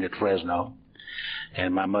California at Fresno.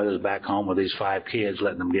 And my mother's back home with these 5 kids,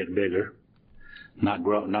 letting them get bigger. Not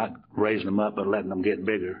raising them up, but letting them get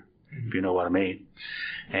bigger, if you know what I mean.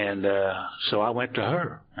 And so I went to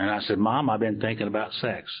her, and I said, Mom, I've been thinking about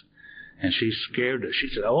sex. And she's scared. She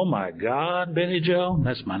said, oh, my God, Benny Joe.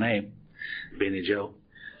 That's my name, Benny Joe.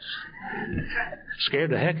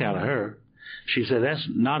 Scared the heck out of her. She said, that's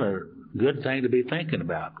not a good thing to be thinking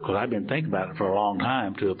about, because I've been thinking about it for a long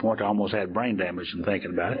time, to the point I almost had brain damage from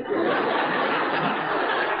thinking about it.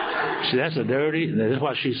 See, this is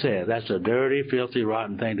what she said, that's a dirty, filthy,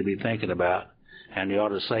 rotten thing to be thinking about, and you ought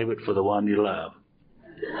to save it for the one you love.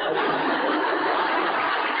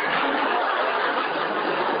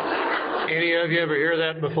 Any of you ever hear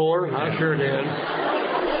that before? I sure did.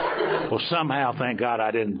 Well, somehow, thank God,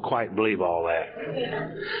 I didn't quite believe all that.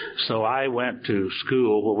 So I went to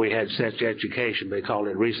school where we had sex education. They called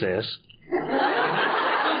it recess.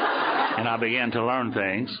 And I began to learn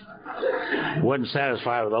things. Wasn't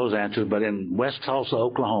satisfied with those answers, but in West Tulsa,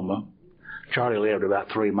 Oklahoma, Charlie lived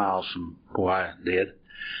about 3 miles from where I did.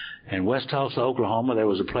 In West Tulsa, Oklahoma, there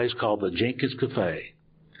was a place called the Jenkins Cafe.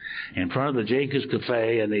 In front of the Jenkins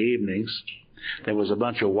Cafe in the evenings, there was a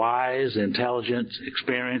bunch of wise, intelligent,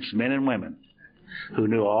 experienced men and women who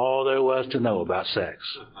knew all there was to know about sex.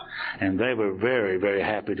 And they were very, very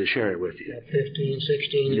happy to share it with you. 15,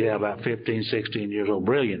 16 years. Yeah, about 15, 16 years old.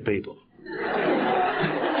 Brilliant people.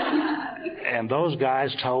 And those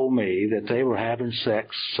guys told me that they were having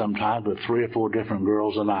sex sometimes with 3 or 4 different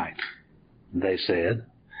girls a night, they said.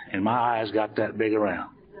 And my eyes got that big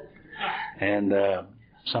around. And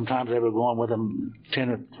sometimes they were going with them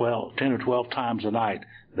 10 or 12 times a night,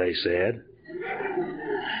 they said.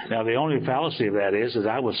 Now, the only fallacy of that is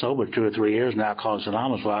I was sober 2 or 3 years now, Alcoholics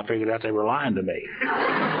Anonymous, so I figured out they were lying to me.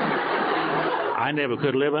 I never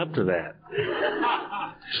could live up to that.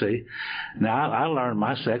 See? Now, I learned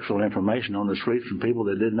my sexual information on the streets from people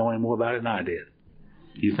that didn't know any more about it than I did.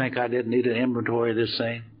 You think I didn't need an inventory of this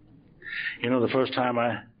thing? You know, the first time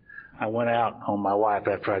I went out on my wife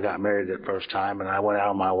after I got married that first time, and I went out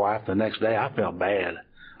on my wife, the next day I felt bad.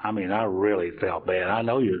 I mean, I really felt bad. I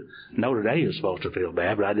know today you're supposed to feel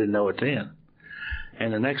bad, but I didn't know it then.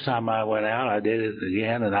 And the next time I went out, I did it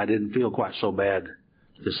again, and I didn't feel quite so bad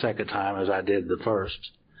the second time as I did the first.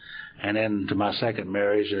 And then to my second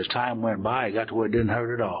marriage, as time went by, it got to where it didn't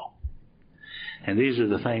hurt at all. And these are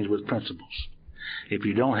the things with principles. If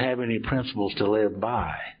you don't have any principles to live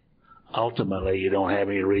by, ultimately you don't have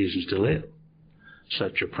any reasons to live.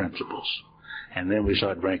 Such are principles. And then we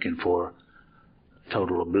start drinking for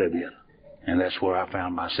total oblivion. And that's where I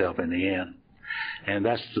found myself in the end. And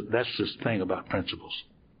that's the thing about principles.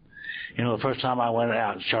 You know, the first time I went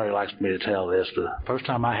out, Charlie likes me to tell this, the first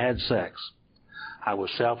time I had sex, I was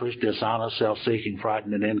selfish, dishonest, self-seeking,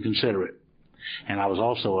 frightened, and inconsiderate. And I was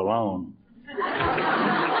also alone.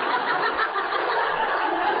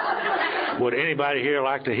 Would anybody here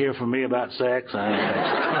like to hear from me about sex? I don't think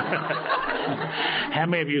so. How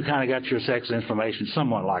many of you kind of got your sex information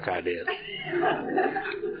somewhat like I did?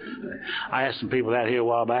 I asked some people out here a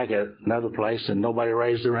while back at another place, and nobody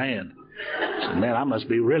raised their hand. I said, man, I must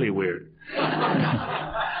be really weird.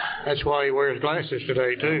 That's why he wears glasses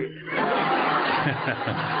today, too.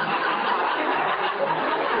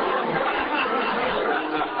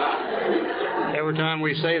 Every time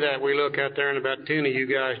we say that, we look out there and about 10 of you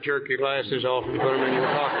guys jerk your glasses off and put them in your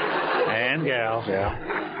pocket. And gals,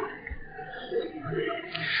 yeah.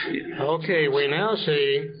 Okay, we now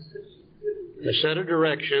see a set of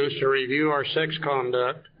directions to review our sex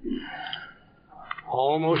conduct,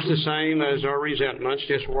 almost the same as our resentments,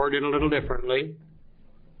 just worded a little differently.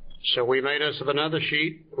 So we made us of another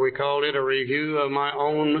sheet. We called it a review of my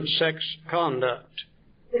own sex conduct.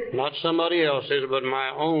 Not somebody else's, but my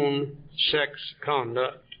own sex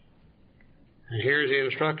conduct. And here's the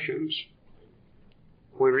instructions.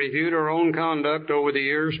 We reviewed our own conduct over the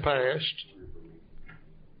years past.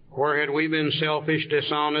 Where had we been selfish,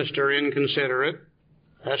 dishonest, or inconsiderate?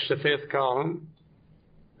 That's the fifth column.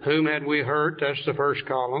 Whom had we hurt? That's the first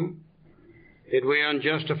column. Did we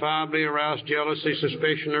unjustifiably arouse jealousy,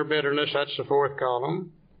 suspicion, or bitterness? That's the fourth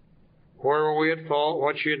column. Where were we at fault?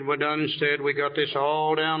 What should we have done instead? We got this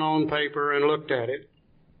all down on paper and looked at it.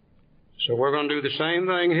 So we're going to do the same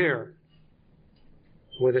thing here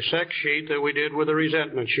with the sex sheet that we did with the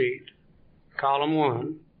resentment sheet. Column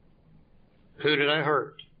 1. Who did I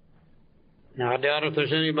hurt? Now, I doubt if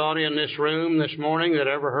there's anybody in this room this morning that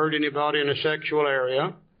ever hurt anybody in a sexual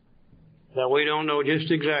area that we don't know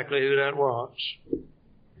just exactly who that was.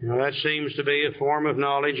 You know, that seems to be a form of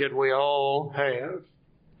knowledge that we all have.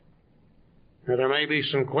 Now, there may be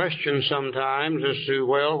some questions sometimes as to,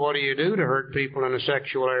 well, what do you do to hurt people in a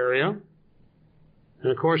sexual area?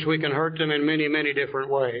 And, of course, we can hurt them in many, many different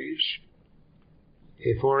ways.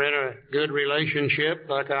 If we're in a good relationship,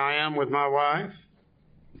 like I am with my wife,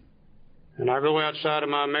 and I go outside of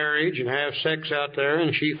my marriage and have sex out there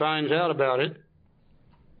and she finds out about it,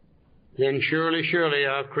 then surely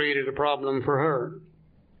I've created a problem for her.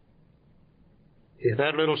 If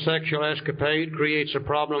that little sexual escapade creates a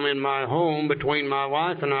problem in my home between my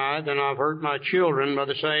wife and I, then I've hurt my children by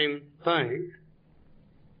the same thing.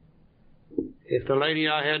 If the lady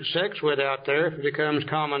I had sex with out there, if it becomes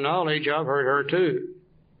common knowledge, I've hurt her too.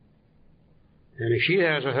 And if she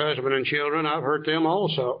has a husband and children, I've hurt them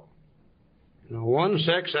also. Now, one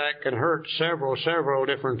sex act can hurt several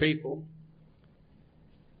different people.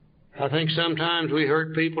 I think sometimes we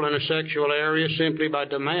hurt people in a sexual area simply by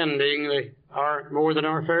demanding more than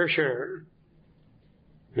our fair share.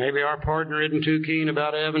 Maybe our partner isn't too keen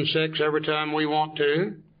about having sex every time we want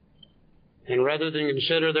to, and rather than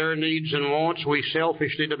consider their needs and wants, we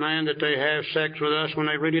selfishly demand that they have sex with us when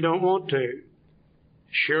they really don't want to.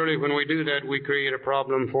 Surely when we do that, we create a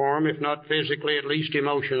problem for them, if not physically, at least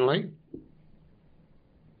emotionally.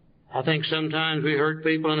 I think sometimes we hurt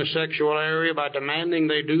people in a sexual area by demanding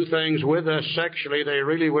they do things with us sexually they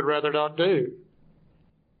really would rather not do.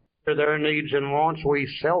 For their needs and wants, we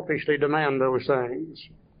selfishly demand those things.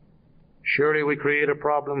 Surely we create a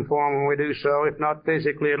problem for them when we do so, if not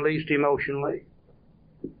physically, at least emotionally.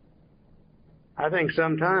 I think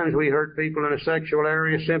sometimes we hurt people in a sexual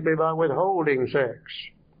area simply by withholding sex.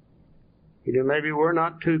 You know, maybe we're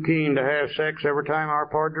not too keen to have sex every time our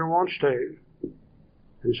partner wants to.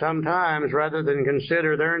 And sometimes, rather than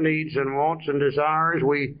consider their needs and wants and desires,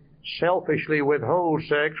 we selfishly withhold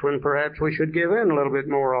sex when perhaps we should give in a little bit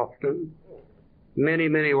more often.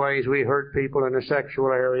 Many ways we hurt people in the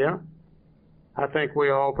sexual area. I think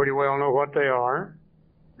we all pretty well know what they are,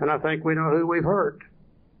 and I think we know who we've hurt.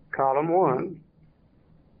 Column 1.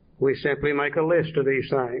 We simply make a list of these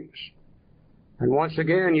things. And once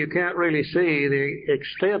again, you can't really see the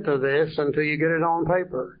extent of this until you get it on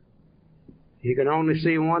paper. You can only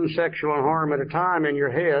see one sexual harm at a time in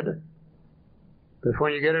your head. But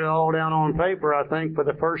when you get it all down on paper, I think for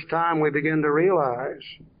the first time we begin to realize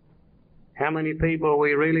how many people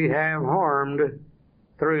we really have harmed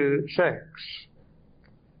through sex.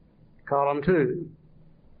 Column 2.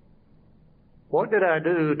 What did I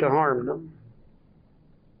do to harm them?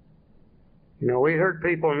 You know, we hurt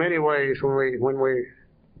people in many ways when we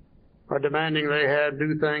are demanding they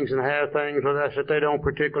do things and have things with us that they don't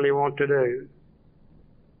particularly want to do.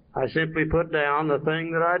 I simply put down the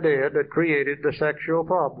thing that I did that created the sexual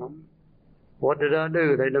problem. What did I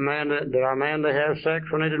do? Did I demand they have sex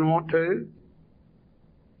when they didn't want to?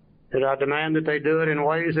 Did I demand that they do it in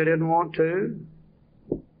ways they didn't want to?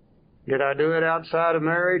 Did I do it outside of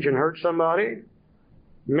marriage and hurt somebody?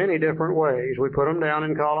 Many different ways. We put them down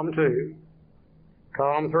in column 2.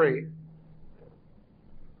 Column 3.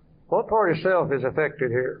 What part of self is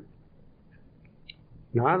affected here?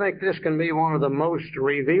 Now, I think this can be one of the most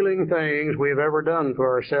revealing things we've ever done for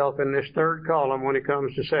ourselves in this third column when it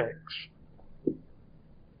comes to sex.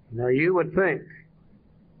 Now, you would think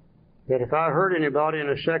that if I hurt anybody in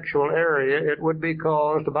a sexual area, it would be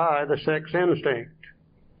caused by the sex instinct.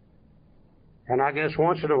 And I guess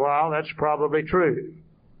once in a while that's probably true.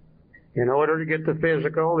 In order to get the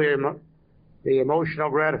physical, the emotional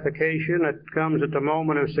gratification that comes at the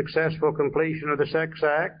moment of successful completion of the sex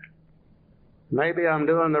act, maybe I'm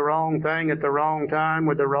doing the wrong thing at the wrong time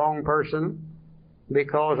with the wrong person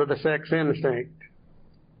because of the sex instinct.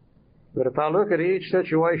 But if I look at each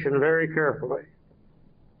situation very carefully,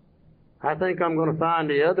 I think I'm going to find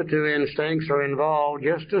the other 2 instincts are involved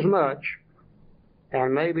just as much,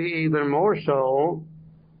 and maybe even more so,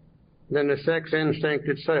 than the sex instinct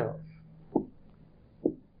itself.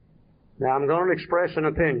 Now, I'm going to express an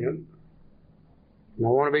opinion. And I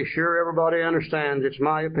want to be sure everybody understands it's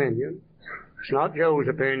my opinion. It's not Joe's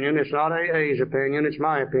opinion. It's not AA's opinion. It's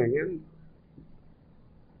my opinion.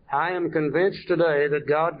 I am convinced today that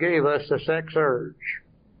God gave us the sex urge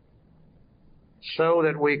so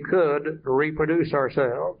that we could reproduce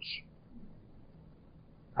ourselves.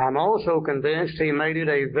 I'm also convinced He made it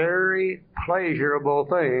a very pleasurable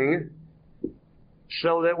thing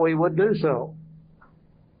so that we would do so.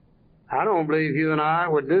 I don't believe you and I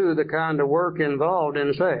would do the kind of work involved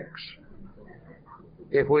in sex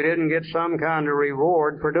if we didn't get some kind of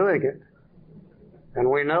reward for doing it. And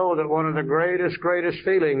we know that one of the greatest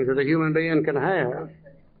feelings that a human being can have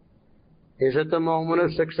is at the moment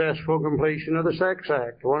of successful completion of the sex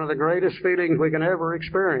act. One of the greatest feelings we can ever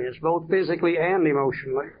experience, both physically and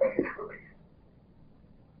emotionally.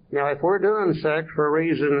 Now, if we're doing sex for a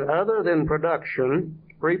reason other than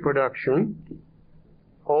reproduction,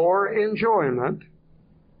 or enjoyment,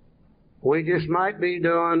 we just might be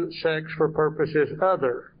doing sex for purposes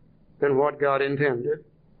other than what God intended.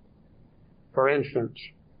 For instance,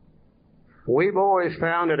 we boys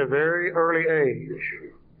found at a very early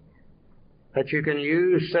age that you can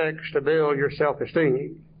use sex to build your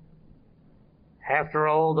self-esteem. After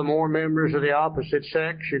all, the more members of the opposite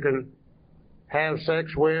sex you can have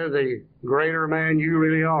sex with, the greater man you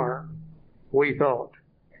really are, we thought.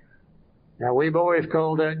 Now, we boys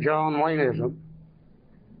called that John Wayneism.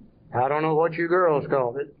 I don't know what you girls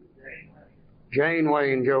called it. Jane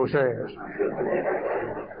Wayne, Joe says.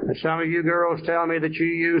 And some of you girls tell me that you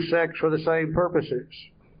use sex for the same purposes.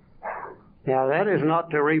 Now, that is not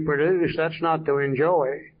to reproduce, that's not to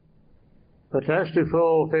enjoy, but that's to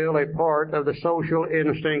fulfill a part of the social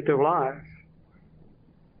instinct of life.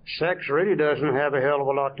 Sex really doesn't have a hell of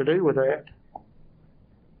a lot to do with that.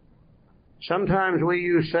 Sometimes we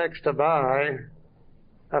use sex to buy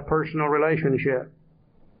a personal relationship.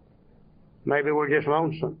 Maybe we're just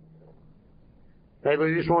lonesome. Maybe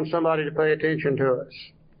we just want somebody to pay attention to us.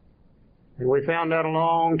 And we found out a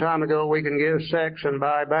long time ago we can give sex and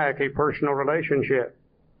buy back a personal relationship.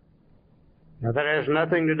 Now, that has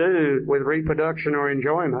nothing to do with reproduction or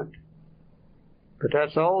enjoyment, but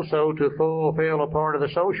that's also to fulfill a part of the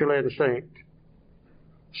social instinct.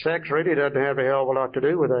 Sex really doesn't have a hell of a lot to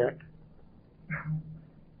do with that.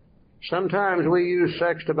 Sometimes we use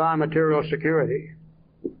sex to buy material security.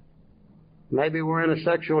 Maybe we're in a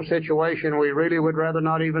sexual situation we really would rather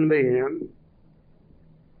not even be in,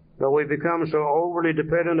 but we become so overly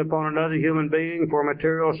dependent upon another human being for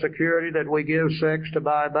material security that we give sex to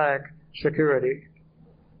buy back security.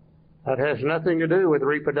 That has nothing to do with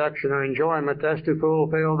reproduction or enjoyment. That's to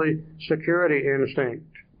fulfill the security instinct.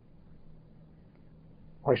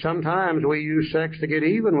 Or sometimes we use sex to get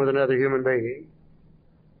even with another human being.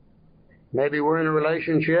 Maybe we're in a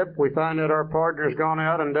relationship, we find that our partner's gone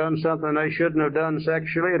out and done something they shouldn't have done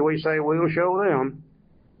sexually, and we say, we'll show them.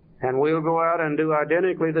 And we'll go out and do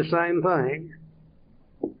identically the same thing.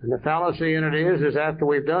 And the fallacy in it is after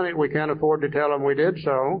we've done it, we can't afford to tell them we did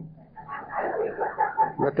so.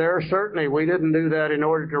 But certainly, we didn't do that in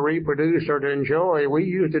order to reproduce or to enjoy. We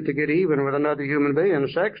used it to get even with another human being.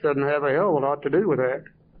 Sex doesn't have a hell of a lot to do with that.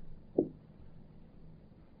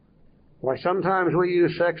 Why, sometimes we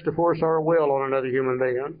use sex to force our will on another human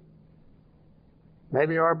being.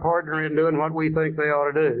 Maybe our partner isn't doing what we think they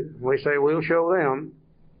ought to do. We say, we'll show them.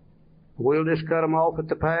 We'll just cut them off at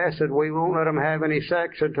the pass, and we won't let them have any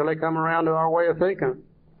sex until they come around to our way of thinking.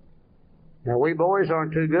 Now, we boys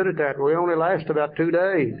aren't too good at that. We only last about 2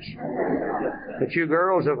 days. But you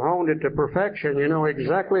girls have honed it to perfection. You know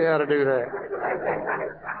exactly how to do that.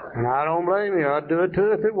 And I don't blame you. I'd do it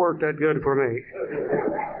too if it worked that good for me.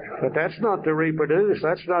 But that's not to reproduce.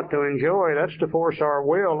 That's not to enjoy. That's to force our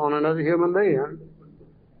will on another human being.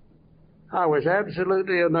 I was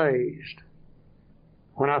absolutely amazed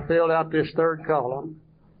when I filled out this third column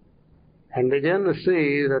and began to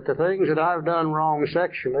see that the things that I've done wrong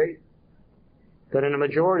sexually, that in the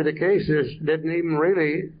majority of the cases didn't even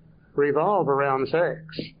really revolve around sex.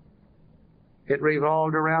 It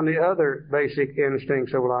revolved around the other basic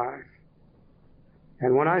instincts of life.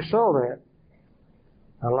 And when I saw that,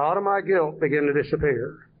 a lot of my guilt began to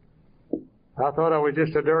disappear. I thought I was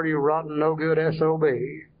just a dirty, rotten, no-good SOB.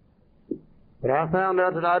 But I found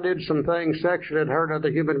out that I did some things sexually that hurt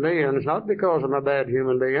other human beings, not because I'm a bad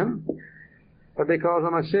human being, but because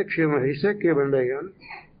I'm a sick human being.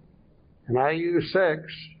 And I use sex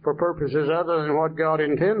for purposes other than what God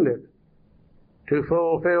intended, to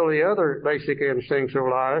fulfill the other basic instincts of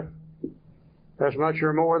life as much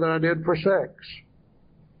or more than I did for sex.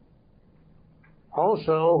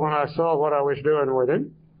 Also, when I saw what I was doing with it,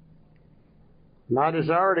 my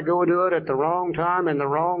desire to go do it at the wrong time in the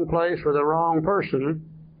wrong place with the wrong person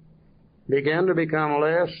began to become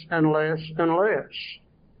less and less and less.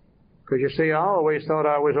 Because you see, I always thought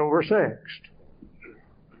I was oversexed.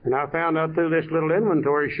 And I found out through this little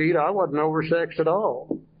inventory sheet I wasn't oversexed at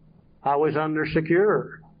all. I was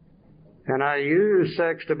undersecure. And I used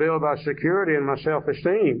sex to build my security and my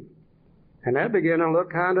self-esteem. And that began to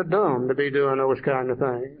look kind of dumb to be doing those kind of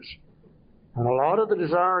things. And a lot of the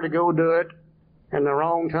desire to go do it in the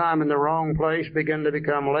wrong time in the wrong place began to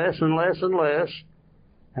become less and less and less.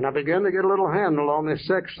 And I began to get a little handle on this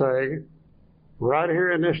sex thing right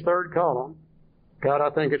here in this third column. God, I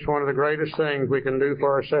think it's one of the greatest things we can do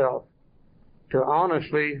for ourselves, to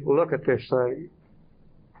honestly look at this thing.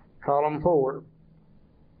 Column 4.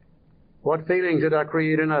 What feelings did I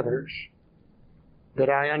create in others? Did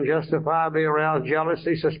I unjustifiably arouse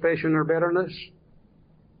jealousy, suspicion, or bitterness?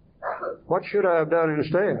 What should I have done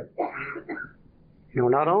instead? You know,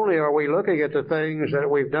 not only are we looking at the things that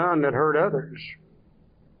we've done that hurt others,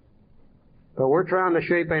 but we're trying to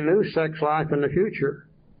shape a new sex life in the future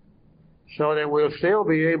so that we'll still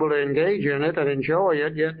be able to engage in it and enjoy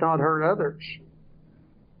it, yet not hurt others.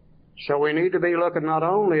 So we need to be looking not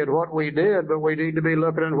only at what we did, but we need to be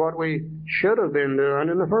looking at what we should have been doing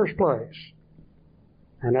in the first place.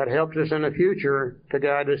 And that helps us in the future to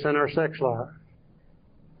guide us in our sex life.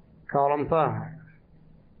 Column 5.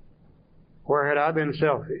 Where had I been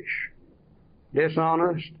selfish,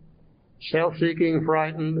 dishonest, self-seeking,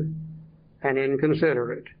 frightened, and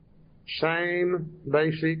inconsiderate? Same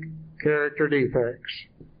basic character defects.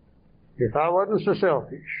 If I wasn't so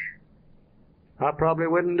selfish, I probably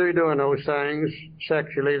wouldn't be doing those things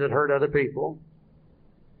sexually that hurt other people.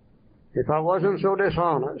 If I wasn't so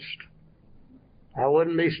dishonest, I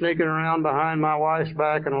wouldn't be sneaking around behind my wife's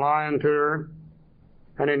back and lying to her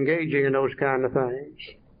and engaging in those kind of things.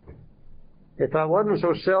 If I wasn't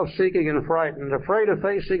so self-seeking and frightened, afraid of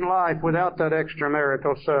facing life without that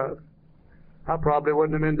extramarital stuff, I probably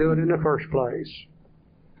wouldn't have been doing it in the first place.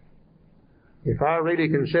 If I really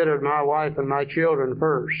considered my wife and my children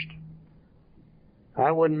first,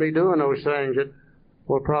 I wouldn't be doing those things that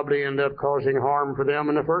will probably end up causing harm for them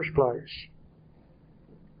in the first place.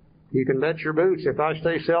 You can bet your boots, if I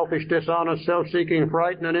stay selfish, dishonest, self-seeking,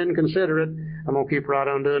 frightened, and inconsiderate, I'm going to keep right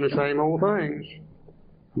on doing the same old things.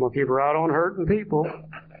 I'm going to keep right on hurting people,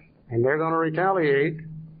 and they're going to retaliate,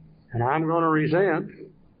 and I'm going to resent,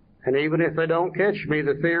 and even if they don't catch me,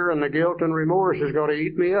 the fear and the guilt and remorse is going to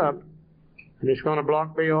eat me up, and it's going to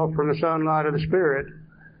block me off from the sunlight of the Spirit,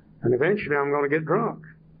 and eventually I'm going to get drunk.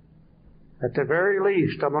 At the very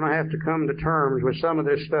least, I'm going to have to come to terms with some of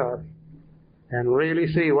this stuff and really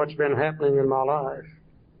see what's been happening in my life.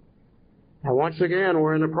 Now, once again,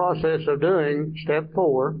 we're in the process of doing step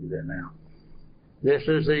 4. This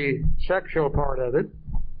is the sexual part of it.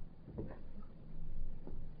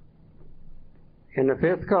 In the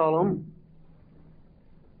 5th column,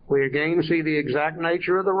 we again see the exact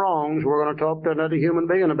nature of the wrongs we're going to talk to another human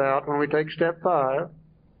being about when we take step 5.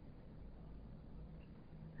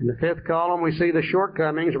 In the 5th column, we see the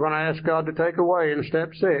shortcomings we're going to ask God to take away in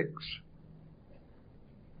step 6.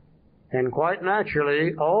 And quite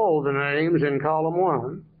naturally, all the names in column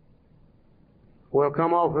 1 will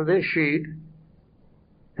come off of this sheet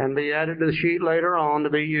and be added to the sheet later on to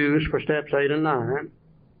be used for steps 8 and 9.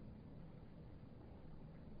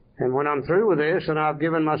 And when I'm through with this and I've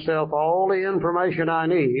given myself all the information I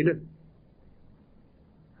need,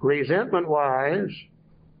 resentment-wise,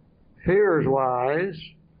 fears-wise,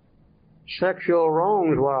 sexual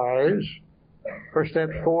wrongs-wise, for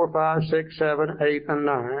steps 4, 5, 6, 7, 8, and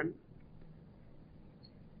 9.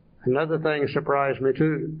 Another thing surprised me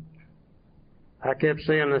too. I kept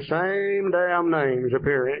seeing the same damn names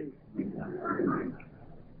appearing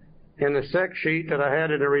in the sex sheet that I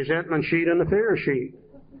had in the resentment sheet and the fear sheet.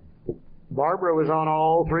 Barbara was on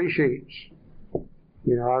all 3 sheets.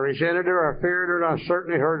 You know, I resented her, I feared her, and I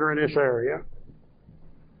certainly hurt her in this area.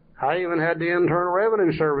 I even had the Internal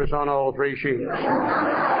Revenue Service on all 3 sheets.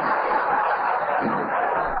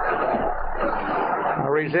 I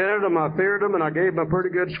resented them, I feared them, and I gave them a pretty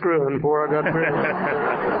good screwing before I got through.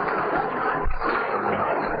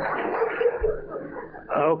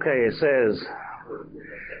 Okay, it says,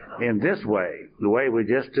 in this way, the way we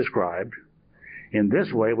just described, in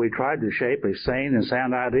this way we tried to shape a sane and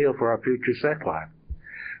sound ideal for our future sex life.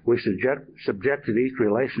 We subjected each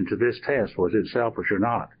relation to this test. Was it selfish or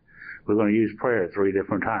not? We're going to use prayer 3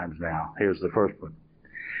 different times now. Here's the first one.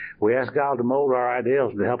 We ask God to mold our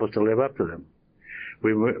ideals and to help us to live up to them.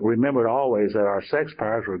 We remembered always that our sex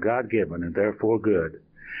powers were God-given and therefore good,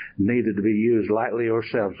 needed to be used lightly or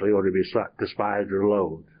selfishly or to be despised or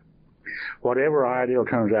loathed. Whatever our ideal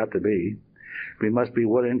turns out to be, we must be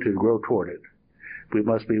willing to grow toward it. We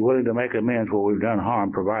must be willing to make amends where we've done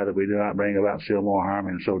harm, provided we do not bring about still more harm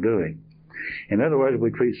in so doing. In other words, we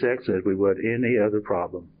treat sex as we would any other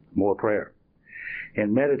problem. More prayer.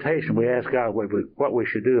 In meditation, we ask God what we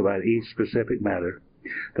should do about each specific matter.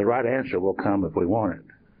 The right answer will come if we want it.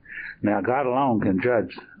 Now, God alone can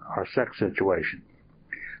judge our sex situation.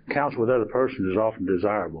 Counsel with other persons is often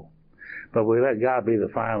desirable, but we let God be the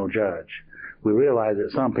final judge. We realize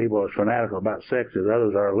that some people are fanatical about sex as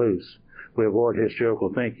others are loose. We avoid hysterical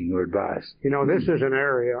thinking or advice. You know, this is an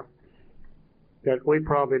area that we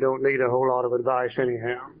probably don't need a whole lot of advice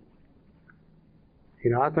anyhow. You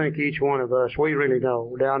know, I think each one of us, we really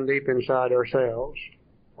know down deep inside ourselves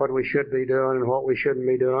what we should be doing and what we shouldn't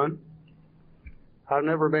be doing. I've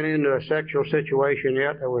never been into a sexual situation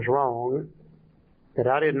yet that was wrong, that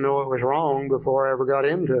I didn't know it was wrong before I ever got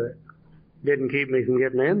into it. Didn't keep me from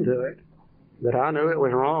getting into it, but I knew it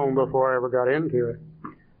was wrong before I ever got into it.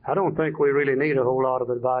 I don't think we really need a whole lot of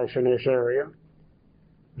advice in this area.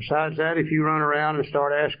 Besides that, if you run around and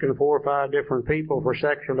start asking 4 or 5 different people for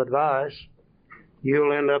sexual advice,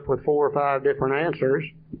 you'll end up with 4 or 5 different answers,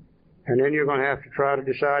 and then you're going to have to try to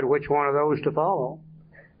decide which one of those to follow.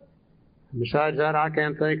 Besides that, I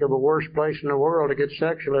can't think of a worse place in the world to get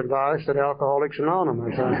sexual advice than Alcoholics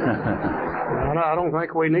Anonymous. I don't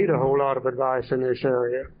think we need a whole lot of advice in this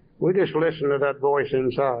area. We just listen to that voice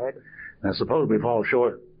inside. Now, suppose we fall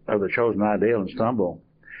short of the chosen ideal and stumble.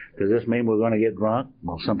 Does this mean we're going to get drunk?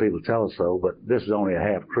 Well, some people tell us so, but this is only a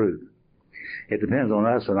half-truth. It depends on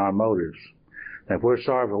us and our motives. Now, if we're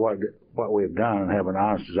sorry for what we've done and have an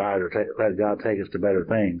honest desire to let God take us to better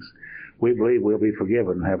things, we believe we'll be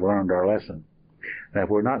forgiven and have learned our lesson. Now, if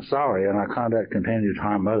we're not sorry and our conduct continues to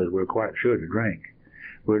harm others, we're quite sure to drink.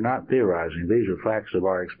 We're not theorizing. These are facts of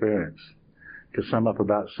our experience. To sum up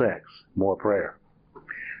about sex, more prayer.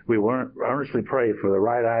 We earnestly pray for the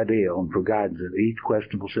right ideal and for guidance in each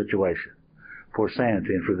questionable situation, for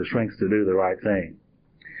sanity and for the strength to do the right thing.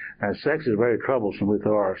 Now, sex is very troublesome. We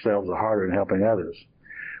throw ourselves harder in helping others.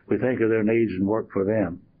 We think of their needs and work for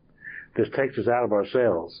them. This takes us out of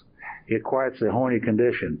ourselves. It quiets the horny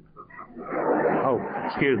condition.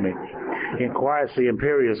 It quiets the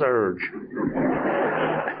imperious urge.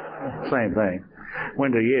 Same thing.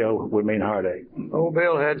 When to yield would mean heartache. Old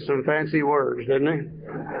Bill had some fancy words, didn't he?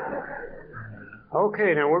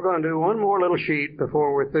 Okay, now we're going to do one more little sheet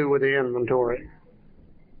before we're through with the inventory.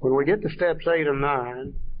 When we get to steps 8 and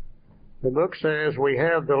 9, the book says we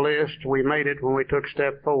have the list. We made it when we took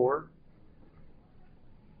step 4.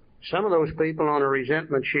 Some of those people on a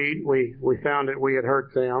resentment sheet, we found that we had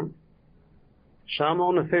hurt them. Some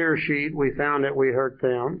on the fear sheet, we found that we hurt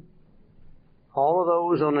them. All of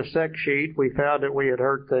those on the sex sheet, we found that we had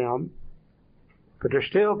hurt them. But there's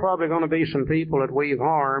still probably going to be some people that we've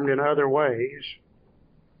harmed in other ways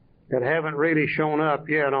that haven't really shown up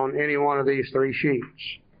yet on any one of these 3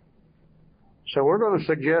 sheets. So we're going to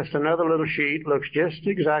suggest another little sheet, looks just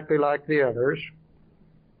exactly like the others,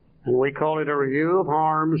 and we call it a review of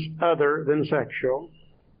harms other than sexual.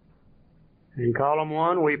 In column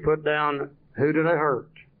 1, we put down, who did I hurt?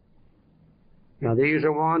 Now, these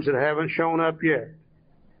are ones that haven't shown up yet.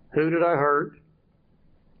 Who did I hurt?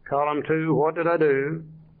 Column 2, what did I do?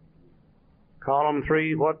 Column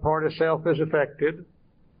 3, what part of self is affected?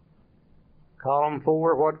 Column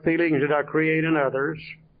 4, what feelings did I create in others?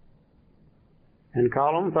 And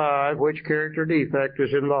column 5, which character defect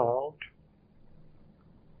is involved?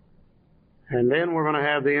 And then we're going to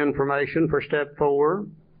have the information for step 4,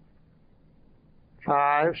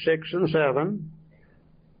 5, 6, and 7,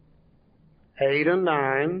 8 and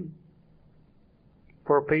 9,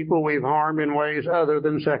 for people we've harmed in ways other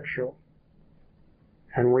than sexual.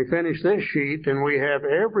 And we finish this sheet and we have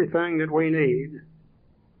everything that we need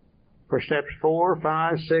for steps 4,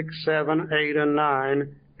 5, 6, 7, 8, and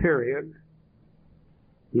 9, period.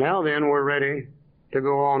 Now then, we're ready to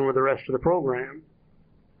go on with the rest of the program.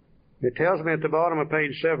 It tells me at the bottom of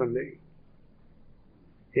page 70,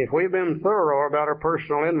 if we've been thorough about our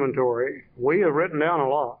personal inventory, we have written down a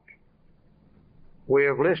lot. We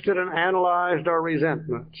have listed and analyzed our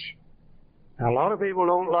resentments. Now, a lot of people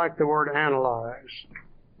don't like the word analyze,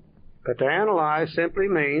 but to analyze simply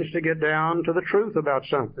means to get down to the truth about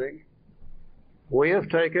something. We have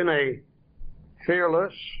taken a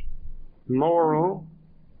fearless, moral,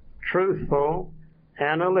 truthful,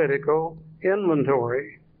 analytical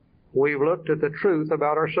inventory. We've looked at the truth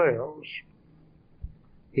about ourselves.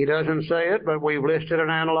 He doesn't say it, but we've listed and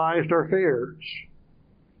analyzed our fears.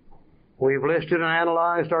 We've listed and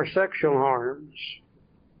analyzed our sexual harms.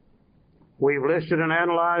 We've listed and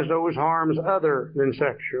analyzed those harms other than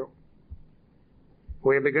sexual.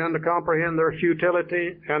 We have begun to comprehend their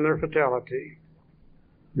futility and their fatality.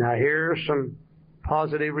 Now here's some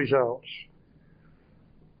positive results.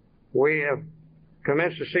 We have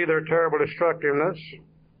commenced to see their terrible destructiveness.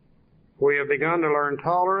 We have begun to learn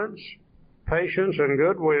tolerance, patience, and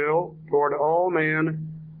goodwill toward all men,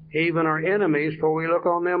 even our enemies, for we look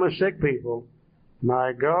on them as sick people.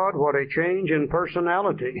 My God, what a change in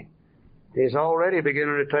personality is already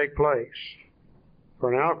beginning to take place.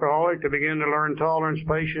 For an alcoholic to begin to learn tolerance,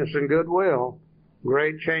 patience, and goodwill,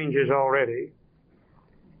 great changes already.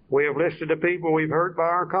 We have listed the people we've hurt by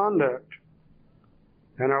our conduct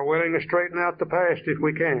and are willing to straighten out the past if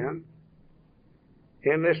we can.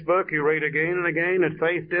 In this book you read again and again that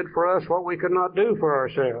faith did for us what we could not do for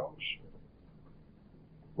ourselves.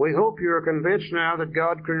 We hope you are convinced now that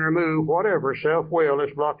God can remove whatever self-will has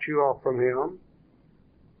blocked you off from Him.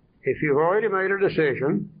 If you've already made a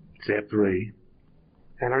decision, step 3,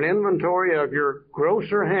 and an inventory of your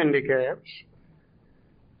grosser handicaps,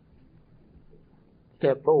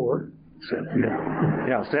 step 4.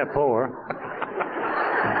 Step 4.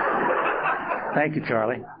 Thank you,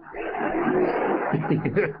 Charlie.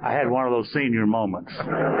 I had one of those senior moments.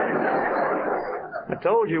 I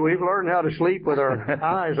told you we've learned how to sleep with our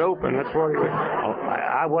eyes open. That's what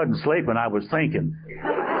I wasn't sleeping, I was thinking.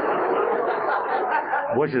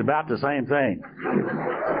 Which is about the same thing.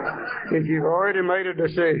 If you've already made a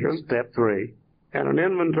decision, step 3, and an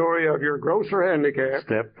inventory of your grosser handicap,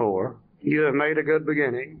 step 4, you have made a good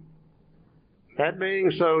beginning. That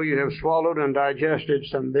being so, you have swallowed and digested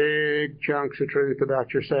some big chunks of truth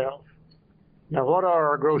about yourself. Now, what are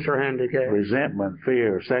our grosser handicaps? Resentment,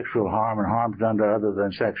 fear, sexual harm, and harm done to other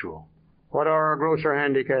than sexual. What are our grosser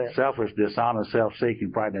handicaps? Selfish, dishonest,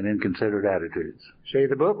 self-seeking, pride, and inconsiderate attitudes. See,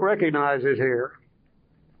 the book recognizes here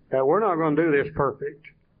that we're not going to do this perfect,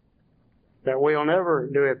 that we'll never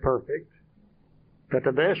do it perfect, but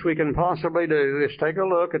the best we can possibly do is take a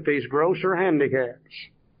look at these grosser handicaps,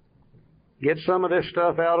 get some of this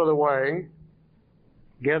stuff out of the way,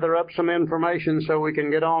 gather up some information so we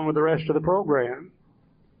can get on with the rest of the program.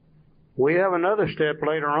 We have another step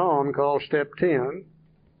later on called step 10,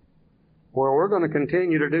 where we're going to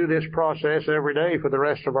continue to do this process every day for the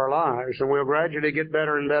rest of our lives, and we'll gradually get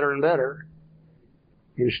better and better and better.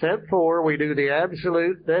 In step 4, we do the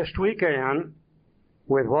absolute best we can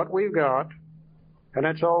with what we've got, and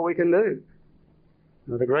that's all we can do.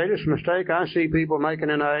 Now, the greatest mistake I see people making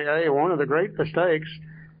in AA, one of the great mistakes,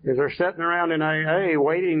 is they're sitting around in AA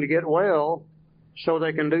waiting to get well so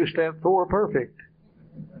they can do step 4 perfect.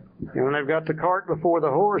 And when they've got the cart before the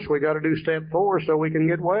horse, we got to do step 4 so we can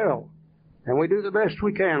get well. And we do the best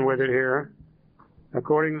we can with it here,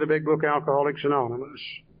 according to the big book Alcoholics Anonymous.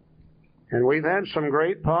 And we've had some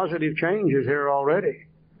great positive changes here already.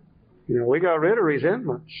 We got rid of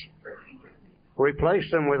resentments. Replaced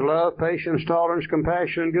them with love, patience, tolerance,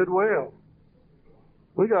 compassion, and goodwill.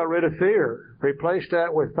 We got rid of fear. Replaced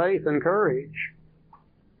that with faith and courage.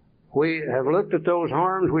 We have looked at those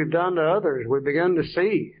harms we've done to others. We begun to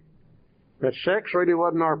see that sex really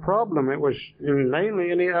wasn't our problem. It was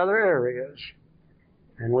mainly in the other areas.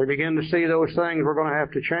 And we begin to see those things we're going to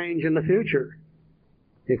have to change in the future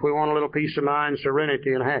if we want a little peace of mind,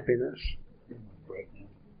 serenity, and happiness.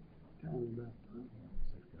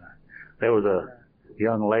 There was a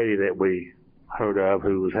young lady that we heard of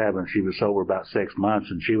who was sober about 6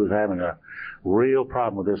 months, and she was having a real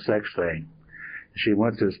problem with this sex thing. She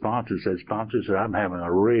went to the sponsor and said, "Sponsor said, I'm having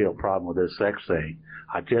a real problem with this sex thing.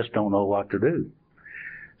 I just don't know what to do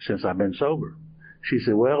since I've been sober." She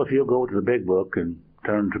said, "Well, if you'll go to the big book and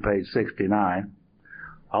turn to page 69,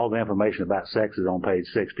 all the information about sex is on page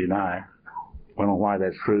 69. I don't know why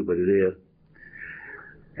that's true, but it is.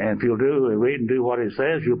 And if you'll read and do what it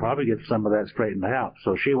says, you'll probably get some of that straightened out."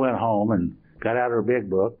 So she went home and got out her big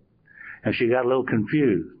book, and she got a little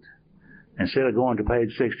confused. Instead of going to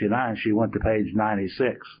page 69, she went to page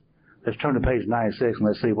 96. Let's turn to page 96 and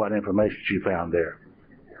let's see what information she found there.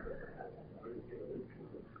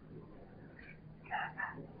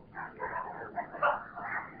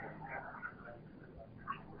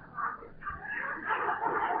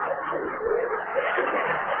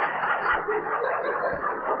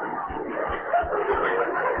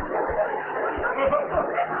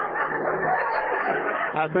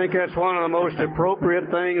 I think that's one of the most appropriate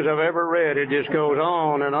things I've ever read. It just goes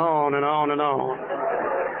on and on and on and on.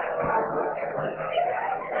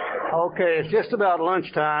 Okay, it's just about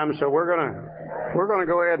lunchtime, so we're gonna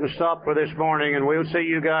go ahead and stop for this morning, and we'll see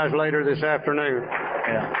you guys later this afternoon.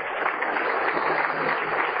 Yeah.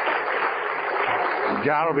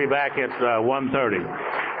 John will be back at 1:30.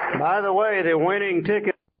 By the way, the winning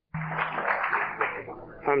ticket.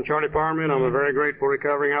 I'm Charlie Parman. I'm a very grateful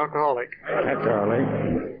recovering alcoholic. That's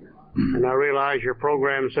Charlie. And I realize your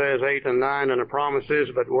program says 8 and 9 and the promises,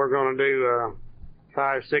 but we're going to do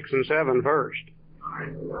 5, 6, and 7 first.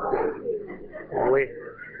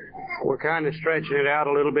 We're kind of stretching it out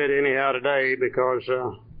a little bit anyhow today because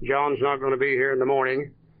John's not going to be here in the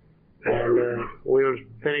morning. And we'll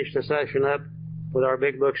finish the session up with our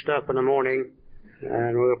big book stuff in the morning.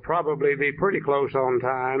 And we'll probably be pretty close on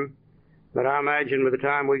time. But I imagine by the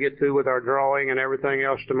time we get through with our drawing and everything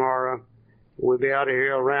else tomorrow, we'll be out of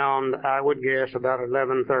here around, I would guess, about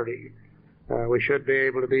 11:30. We should be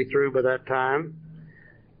able to be through by that time.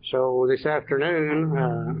 So this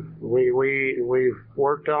afternoon, we've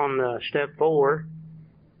worked on step 4.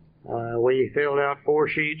 We filled out 4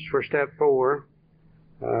 sheets for step 4.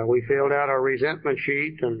 We filled out our resentment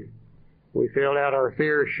sheet, and we filled out our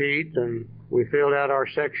fear sheet, and we filled out our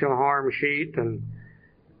sexual harm sheet, and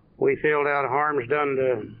we filled out harms done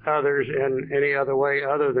to others in any other way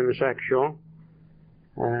other than sexual.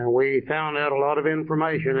 We found out a lot of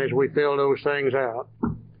information as we filled those things out.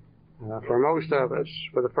 For most of us,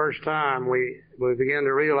 for the first time, we began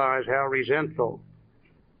to realize how resentful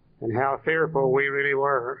and how fearful we really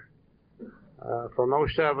were. For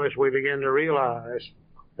most of us, we began to realize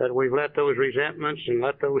that we've let those resentments and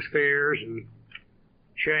let those fears and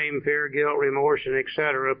shame, fear, guilt, remorse, and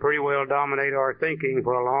etc. pretty well dominate our thinking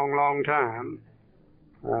for a long, long time.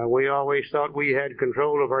 We always thought we had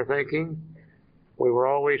control of our thinking. We were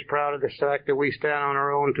always proud of the fact that we stand on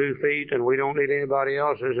our own 2 feet and we don't need anybody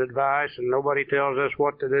else's advice and nobody tells us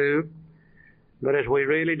what to do. But as we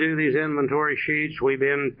really do these inventory sheets, we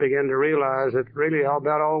begin to realize that really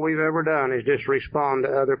about all we've ever done is just respond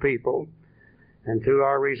to other people. And through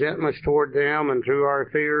our resentments toward them and through our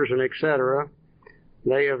fears and etc.,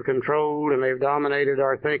 they have controlled and they've dominated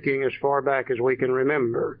our thinking as far back as we can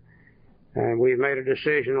remember. And we've made a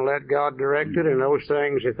decision to let God direct it, and those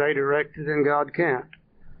things, if they direct it, then God can't.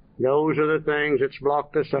 Those are the things that's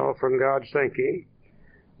blocked us off from God's thinking.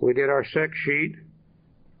 We did our sex sheet,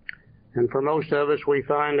 and for most of us, we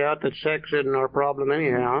find out that sex isn't our problem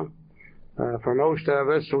anyhow. For most of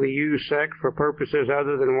us, we use sex for purposes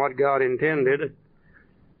other than what God intended,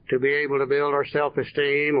 to be able to build our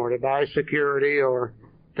self-esteem or to buy security or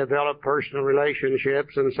develop personal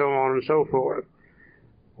relationships and so on and so forth.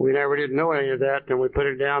 We never did know any of that, and we put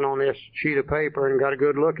it down on this sheet of paper and got a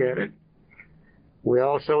good look at it. We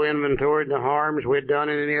also inventoried the harms we'd done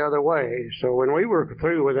in any other way. So when we were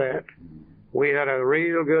through with that, we had a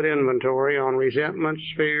real good inventory on resentments,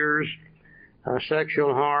 fears,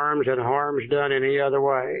 sexual harms, and harms done in any other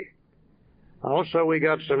way. Also, we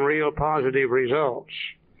got some real positive results.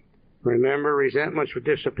 Remember, resentments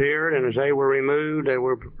disappeared, and as they were removed, they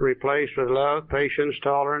were replaced with love, patience,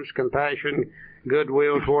 tolerance, compassion,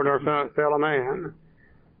 goodwill toward our fellow man.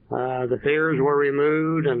 The fears were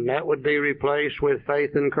removed, and that would be replaced with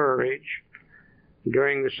faith and courage.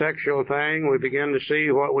 During the sexual thing, we began to see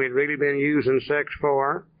what we'd really been using sex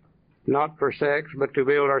for, not for sex, but to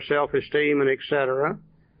build our self-esteem and etc.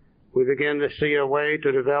 We began to see a way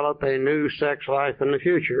to develop a new sex life in the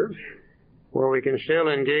future, where we can still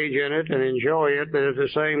engage in it and enjoy it, but at the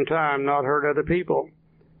same time not hurt other people.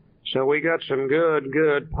 So we got some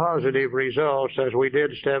good, positive results as we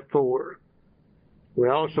did step 4. We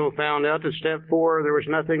also found out that step 4, there was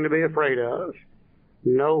nothing to be afraid of.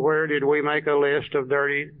 Nowhere did we make a list of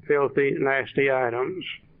dirty, filthy, nasty items.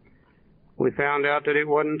 we found out that it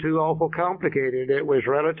wasn't too awful complicated. It was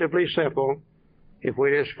relatively simple. If we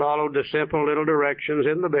just followed the simple little directions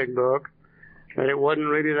in the big book, that it wasn't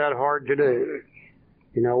really that hard to do.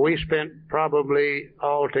 You know, we spent probably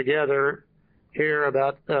altogether here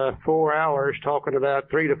about 4 hours talking about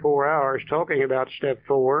 3 to 4 hours talking about step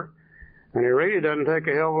 4. And it really doesn't take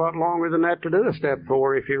a hell of a lot longer than that to do a step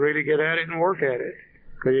 4 if you really get at it and work at it.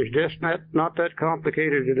 Because it's just not that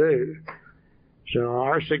complicated to do. So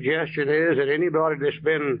our suggestion is that anybody that's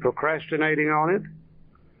been procrastinating on it,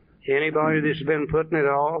 anybody that's been putting it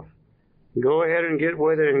off, go ahead and get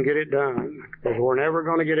with it and get it done. Because we're never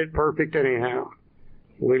going to get it perfect anyhow.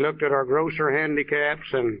 We looked at our grosser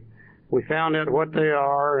handicaps and we found out what they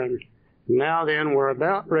are, and now then we're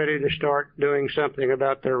about ready to start doing something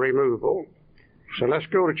about their removal. So let's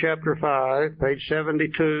go to chapter 5, page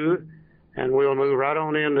 72, and we'll move right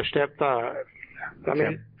on into step 5.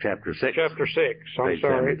 Chapter 6. Chapter 6, I'm page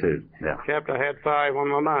sorry. 72. Yeah. Chapter, I had 5 on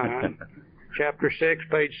my mind. Chapter 6,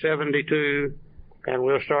 page 72, and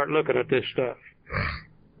we'll start looking at this stuff.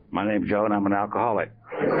 My name's Joe, and I'm an alcoholic.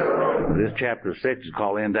 This chapter 6 is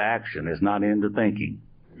called Into Action. It's not into thinking.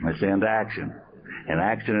 It's into action. And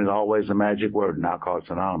action is always a magic word in Alcoholics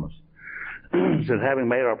Anonymous. It says, having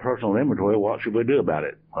made our personal inventory, what should we do about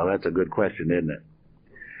it? Well, that's a good question, isn't it?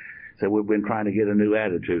 So we've been trying to get a new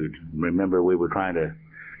attitude. Remember, we were trying to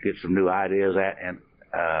get some new ideas and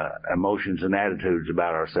emotions and attitudes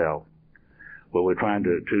about ourselves. Well, we're trying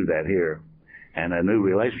to do that here. And a new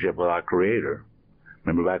relationship with our Creator.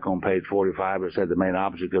 Remember back on page 45, it said the main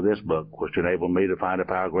object of this book was to enable me to find a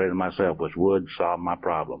power greater than myself, which would solve my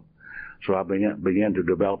problem. So I began to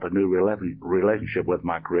develop a new relationship with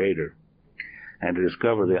my Creator and to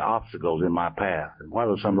discover the obstacles in my path. And what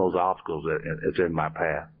are some of those obstacles that's in my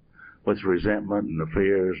path? What's resentment and the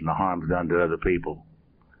fears and the harms done to other people?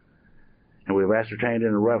 And we've ascertained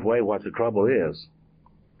in a rough way what the trouble is.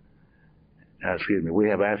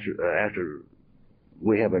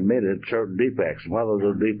 We have admitted certain defects. What are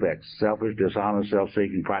those defects? Selfish, dishonest,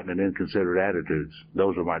 self-seeking, frightened, and inconsiderate attitudes.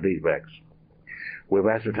 Those are my defects. We've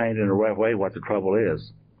ascertained in a rough way what the trouble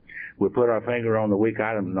is. We put our finger on the weak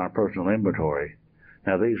items in our personal inventory.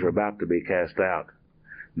 Now these are about to be cast out.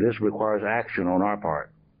 This requires action on our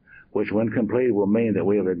part, which when completed will mean that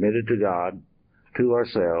we have admitted to God, to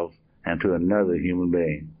ourselves, and to another human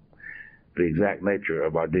being the exact nature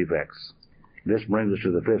of our defects. This brings us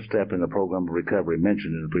to the 5th step in the program of recovery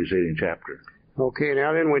mentioned in the preceding chapter. Okay,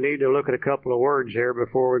 now then we need to look at a couple of words here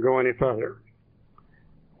before we go any further.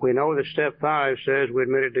 We know that step 5 says we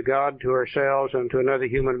admitted to God, to ourselves, and to another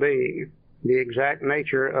human being the exact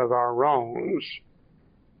nature of our wrongs.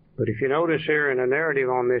 But if you notice here in the narrative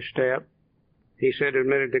on this step, he said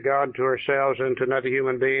admitted to God, to ourselves, and to another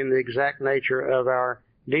human being the exact nature of our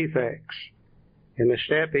defects. In the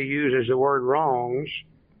step he uses the word wrongs,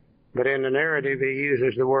 but in the narrative he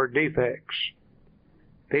uses the word defects.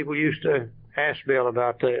 People used to ask Bill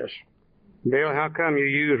about this. Bill, how come you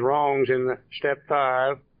use wrongs in the step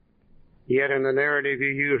 5, yet in the narrative you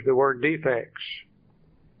use the word defects?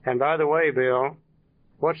 And by the way, Bill,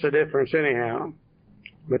 what's the difference anyhow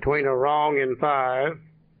between a wrong in 5,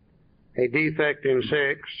 a defect in 6,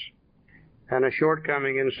 and a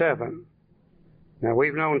shortcoming in 7? Now,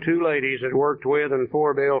 we've known 2 ladies that worked with and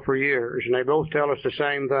for Bill for years, and they both tell us the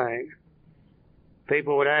same thing.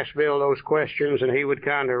 People would ask Bill those questions, and he would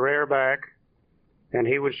kind of rear back, and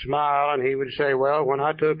he would smile, and he would say, well, when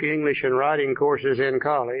I took English and writing courses in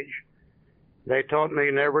college, they taught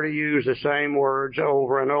me never to use the same words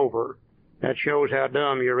over and over. That shows how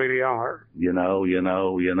dumb you really are. You know.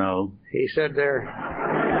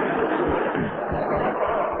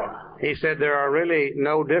 He said there are really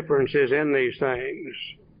no differences in these things.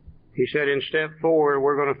 He said in step 4,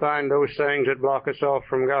 we're going to find those things that block us off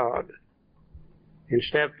from God. In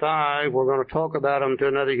step 5, we're going to talk about them to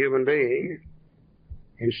another human being.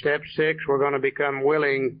 In step 6, we're going to become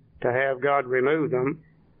willing to have God remove them.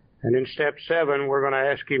 And in step 7, we're going to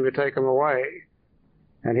ask him to take them away.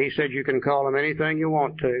 And he said you can call them anything you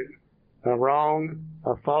want to. A wrong,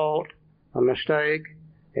 a fault, a mistake,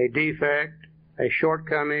 a defect, a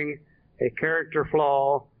shortcoming, a character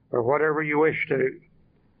flaw, or whatever you wish to.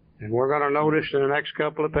 And we're going to notice in the next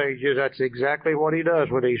couple of pages that's exactly what he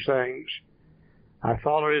does with these things. I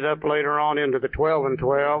followed it up later on into the 12 and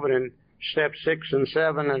 12, and in step 6 and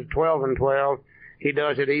 7 and 12 and 12, he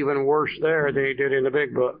does it even worse there than he did in the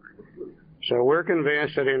big book. So we're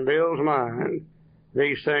convinced that in Bill's mind,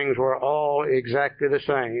 these things were all exactly the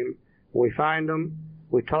same. We find them,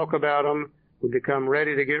 we talk about them, we become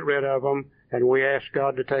ready to get rid of them, and we ask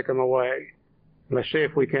God to take them away. Let's see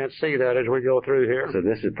if we can't see that as we go through here. So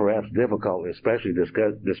this is perhaps difficult, especially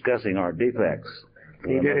discussing our defects.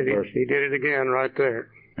 He did it again right there.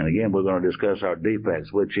 And again, we're going to discuss our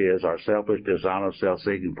defects, which is our selfish, dishonest,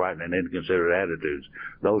 self-seeking, frightened, and inconsiderate attitudes.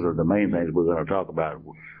 Those are the main things we're going to talk about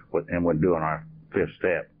and we're doing our fifth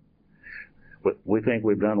step. We think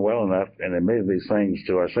we've done well enough and admitted these things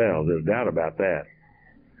to ourselves. There's doubt about that.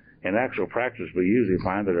 In actual practice, we usually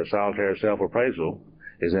find that a solitary self-appraisal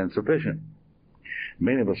is insufficient.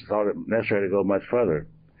 Many of us thought it necessary to go much further.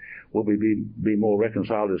 Will we be more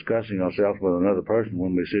reconciled discussing ourselves with another person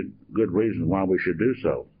when we see good reasons why we should do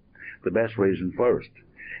so? The best reason first.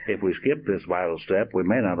 If we skip this vital step, we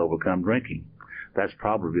may not overcome drinking. That's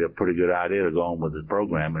probably a pretty good idea to go on with the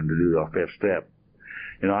program and to do our fifth step.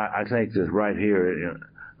 You know, I think that right here,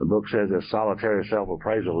 the book says that solitary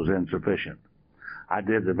self-appraisal is insufficient. I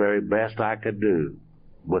did the very best I could do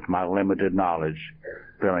with my limited knowledge,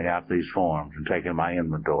 filling out these forms and taking my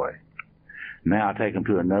inventory. Now I take them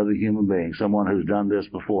to another human being, someone who's done this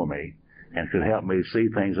before me, and could help me see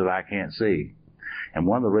things that I can't see. And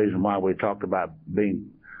one of the reasons why we talked about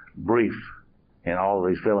being brief in all of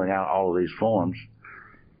these, filling out all of these forms,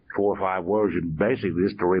 4 or 5 words, basically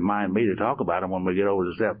just to remind me to talk about them when we get over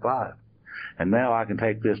to step 5. And now I can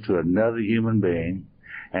take this to another human being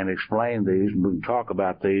and explain these, and we can talk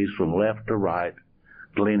about these from left to right,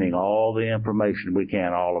 gleaning all the information we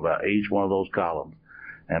can all about each one of those columns.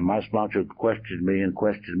 And my sponsor questioned me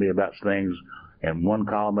about things in one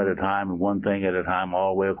column at a time and one thing at a time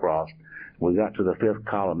all the way across. We got to the 5th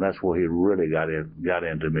column. That's where he really got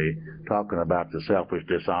into me, talking about the selfish,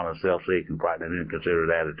 dishonest, self-seeking, frightened, and inconsiderate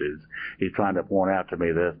attitudes. He's trying to point out to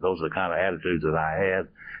me that those are the kind of attitudes that I had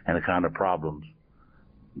and the kind of problems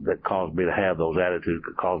that caused me to have those attitudes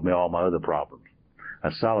that caused me all my other problems.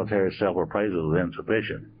 A solitary self-appraisal is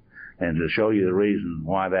insufficient. And to show you the reason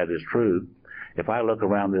why that is true, if I look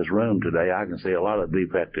around this room today, I can see a lot of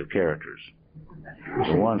defective characters.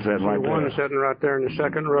 The one sitting right there. One sitting right there in the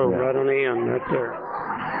second row, yeah. Right on the end, right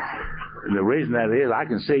there. And the reason that is, I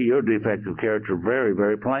can see your defective character very,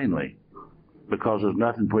 very plainly, because there's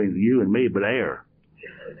nothing between you and me but air.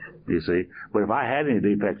 You see? But if I had any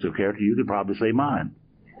defective character, you could probably see mine.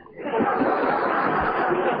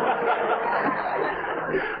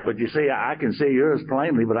 But you see, I can see yours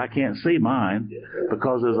plainly, but I can't see mine,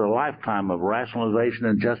 because there's a lifetime of rationalization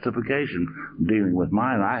and justification dealing with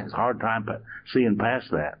mine. I have a hard time seeing past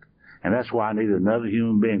that. And that's why I need another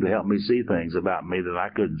human being to help me see things about me that I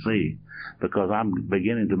couldn't see, because I'm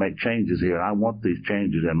beginning to make changes here, and I want these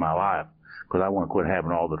changes in my life, because I want to quit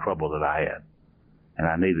having all the trouble that I had. And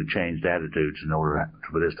I need to change attitudes in order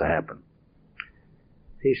for this to happen.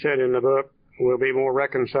 He said in the book, we'll be more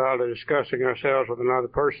reconciled to discussing ourselves with another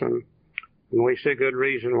person when we see good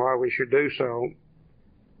reason why we should do so.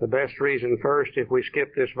 The best reason first, if we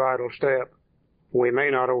skip this vital step, we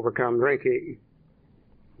may not overcome drinking.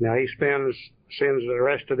 Now he sends the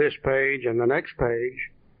rest of this page and the next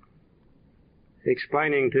page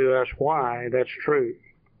explaining to us why that's true.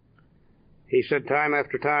 He said time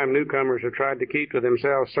after time newcomers have tried to keep to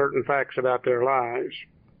themselves certain facts about their lives.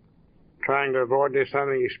 Trying to avoid this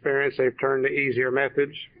hunting experience, they've turned to easier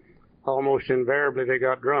methods. Almost invariably, they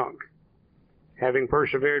got drunk. Having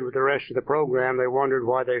persevered with the rest of the program, they wondered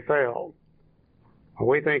why they failed.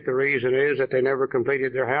 We think the reason is that they never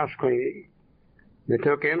completed their house cleaning. They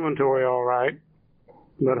took inventory all right,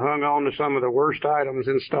 but hung on to some of the worst items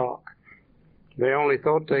in stock. They only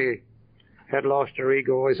thought they had lost their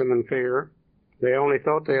egoism and fear. They only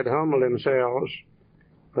thought they had humbled themselves.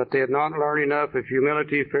 But they had not learned enough of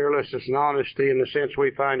humility, fearlessness, and honesty in the sense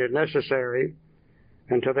we find it necessary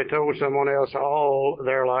until they told someone else all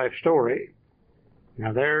their life story.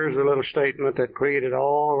 Now there's a little statement that created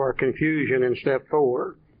all of our confusion in step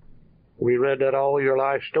 4. We read that all your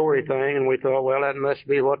life story thing, and we thought, well, that must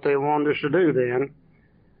be what they wanted us to do then,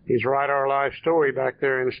 is write our life story back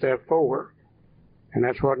there in step 4. And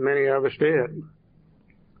that's what many of us did.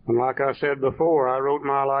 And like I said before, I wrote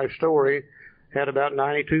my life story, had about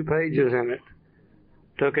 92 pages in it.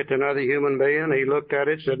 Took it to another human being. He looked at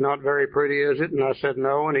it, said, not very pretty, is it? And I said,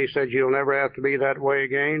 no. And he said, you'll never have to be that way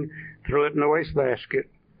again. Threw it in the wastebasket.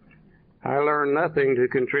 I learned nothing to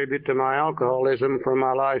contribute to my alcoholism from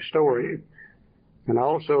my life story. And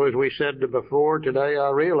also, as we said before, today I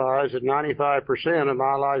realize that 95% of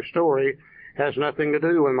my life story has nothing to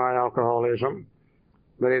do with my alcoholism.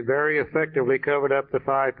 But it very effectively covered up the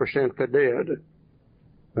 5% that did.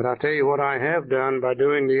 But I'll tell you what I have done by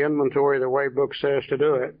doing the inventory the way book says to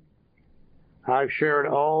do it. I've shared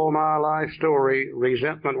all my life story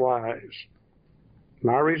resentment-wise.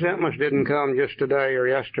 My resentments didn't come just today or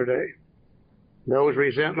yesterday. Those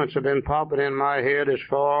resentments have been popping in my head as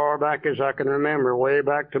far back as I can remember, way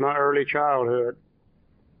back to my early childhood.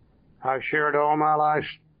 I've shared all my life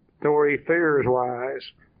story fears-wise.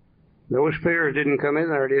 Those fears didn't come in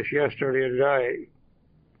there just yesterday or today.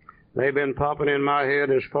 They've been popping in my head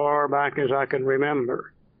as far back as I can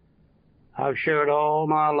remember. I've shared all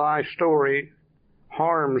my life story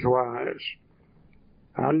harms-wise.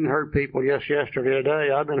 I didn't hurt people just yesterday or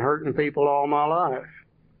today. I've been hurting people all my life.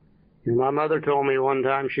 And my mother told me one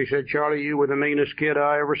time, she said, "Charlie, you were the meanest kid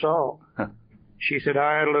I ever saw." She said,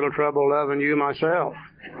 "I had a little trouble loving you myself."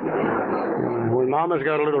 When Mama's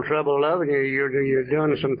got a little trouble loving you, you're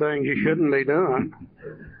doing some things you shouldn't be doing.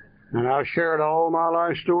 And I've shared all my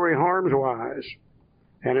life story harms-wise.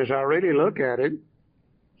 And as I really look at it,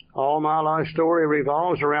 all my life story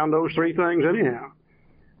revolves around those three things anyhow.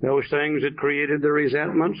 Those things that created the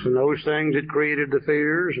resentments, and those things that created the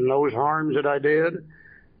fears, and those harms that I did.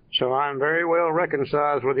 So I'm very well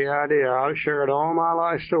reconciled with the idea I've shared all my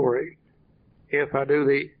life story if I do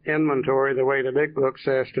the inventory the way the big book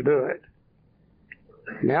says to do it.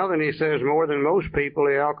 Now then, he says, more than most people,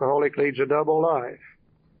 the alcoholic leads a double life.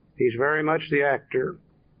 He's very much the actor.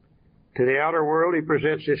 To the outer world, he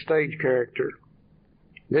presents his stage character.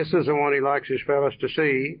 This is the one he likes his fellows to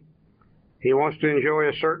see. He wants to enjoy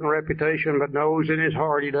a certain reputation, but knows in his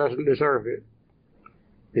heart he doesn't deserve it.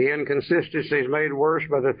 The inconsistency is made worse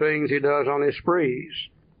by the things he does on his sprees.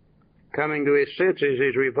 Coming to his senses,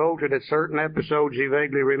 he's revolted at certain episodes he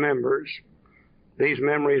vaguely remembers. These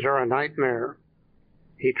memories are a nightmare.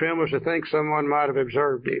 He trembles to think someone might have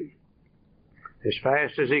observed him. As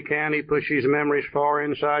fast as he can, he pushes memories far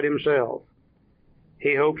inside himself.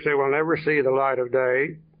 He hopes they will never see the light of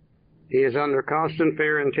day. He is under constant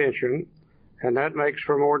fear and tension, and that makes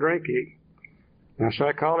for more drinking. Now,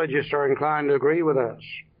 psychologists are inclined to agree with us.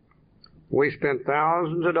 We spent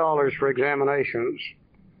thousands of dollars for examinations.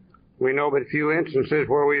 We know but few instances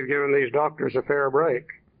where we've given these doctors a fair break.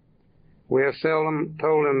 We have seldom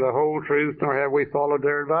told them the whole truth, nor have we followed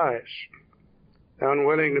their advice.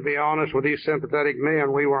 Unwilling to be honest with these sympathetic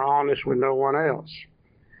men, we were honest with no one else.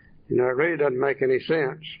 You know, it really doesn't make any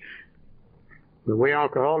sense. But we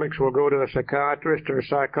alcoholics will go to a psychiatrist or a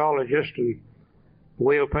psychologist, and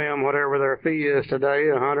we'll pay them whatever their fee is today,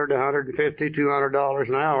 $100, $150, $200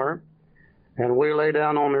 an hour, and we'll lay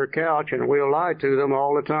down on their couch and we'll lie to them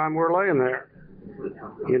all the time we're laying there.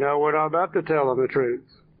 You know, we're not about to tell them the truth.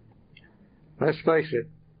 Let's face it,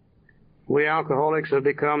 we alcoholics have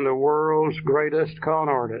become the world's greatest con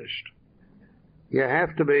artists. You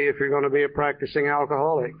have to be if you're going to be a practicing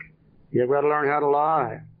alcoholic. You've got to learn how to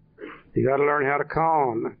lie. You got to learn how to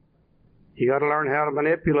con. You got to learn how to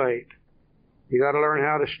manipulate. You got to learn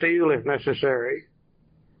how to steal if necessary.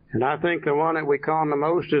 And I think the one that we con the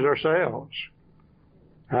most is ourselves.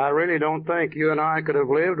 I really don't think you and I could have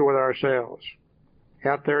lived with ourselves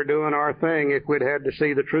out there doing our thing if we'd had to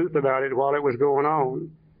see the truth about it while it was going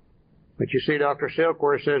on. But you see, Dr.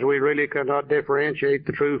 Silkworth says we really could not differentiate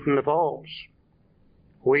the true from the false.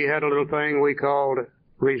 We had a little thing we called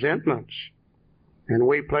resentments, and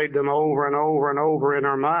we played them over and over and over in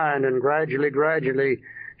our mind, and gradually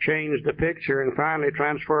changed the picture and finally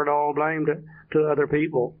transferred all blame to other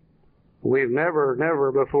people. We've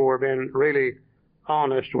never before been really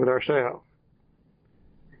honest with ourselves.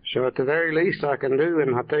 So at the very least I can do,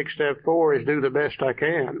 and I take step 4, is do the best I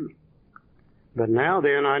can. But now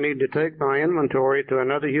then, I need to take my inventory to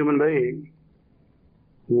another human being.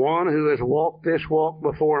 One who has walked this walk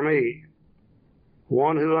before me.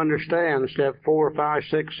 One who understands step 4, 5,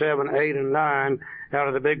 6, 7, 8, and 9 out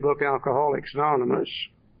of the Big Book Alcoholics Anonymous.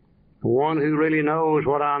 One who really knows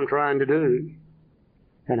what I'm trying to do.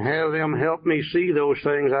 And have them help me see those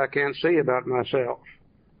things I can't see about myself.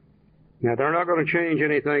 Now, they're not going to change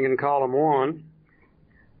anything in column 1.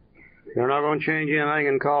 They're not going to change anything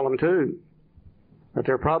in column 2. But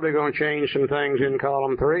they're probably going to change some things in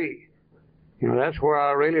column 3. You know, that's where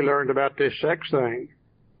I really learned about this sex thing.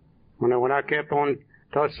 When I kept on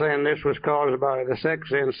saying this was caused by the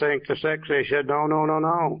sex instinct, the sex, they said,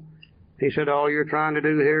 no. He said, all you're trying to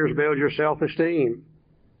do here is build your self-esteem.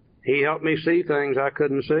 He helped me see things I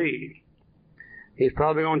couldn't see. He's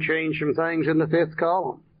probably going to change some things in the 5th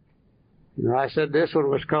column. And I said this one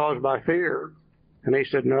was caused by fear. And he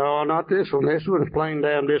said, no, not this one. This one's plain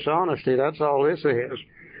damn dishonesty. That's all this is.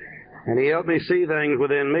 And he helped me see things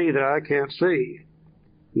within me that I can't see.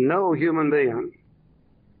 No human being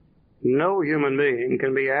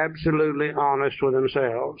can be absolutely honest with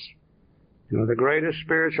themselves. You know, the greatest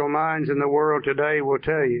spiritual minds in the world today will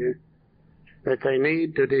tell you that they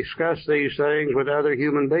need to discuss these things with other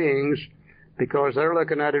human beings because they're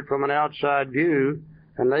looking at it from an outside view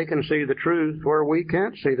and they can see the truth where we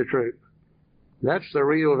can't see the truth. That's the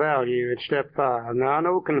real value at step 5. Now, I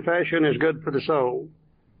know confession is good for the soul.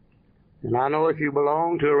 And I know if you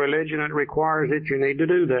belong to a religion that requires it, you need to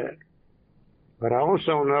do that. But I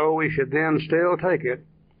also know we should then still take it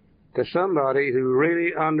to somebody who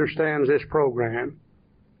really understands this program.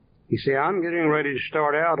 You see, I'm getting ready to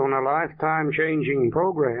start out on a lifetime-changing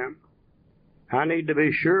program. I need to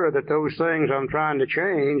be sure that those things I'm trying to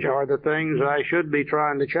change are the things I should be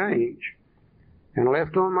trying to change. And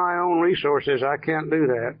left on my own resources, I can't do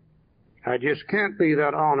that. I just can't be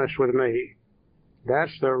that honest with me.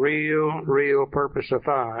 That's the real purpose of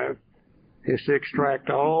 5, is to extract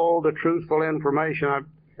all the truthful information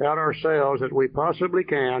about ourselves that we possibly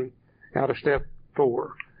can out of step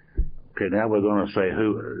 4. Okay, now we're going to say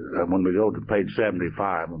who, when we go to page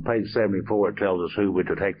 75, on page 74 it tells us who we're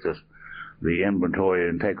to take the inventory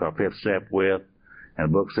and take our 5th step with. And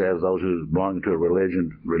the book says those who belong to a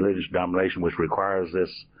religious denomination which requires this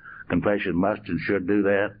confession must and should do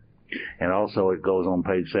that. And also it goes on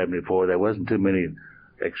page 74, there wasn't too many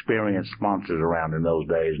experienced sponsors around in those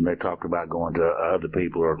days, and they talked about going to other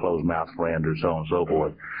people or closed-mouth friends or so on and so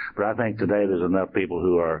forth. But I think today there's enough people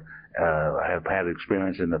who are have had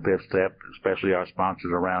experience in the 5th step, especially our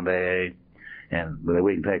sponsors around AA, and that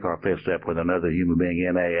we can take our 5th step with another human being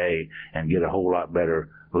in AA and get a whole lot better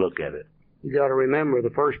look at it. You got to remember, the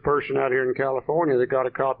first person out here in California that got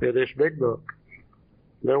a copy of this big book,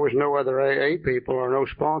 there was no other AA people or no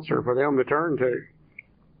sponsor for them to turn to.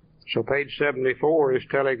 So page 74 is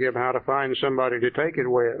telling them how to find somebody to take it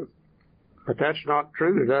with. But that's not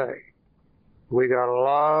true today. We got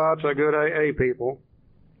lots of good AA people.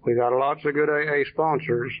 We got lots of good AA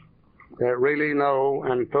sponsors that really know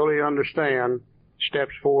and fully understand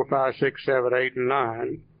steps 4, 5, 6, 7, 8, and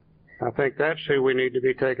 9. I think that's who we need to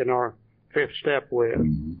be taking our 5th step with,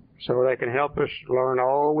 so they can help us learn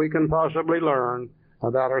all we can possibly learn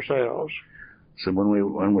about ourselves. So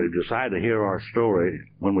when we decide to hear our story,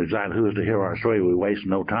 when we decide who is to hear our story, we waste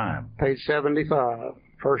no time. Page 75,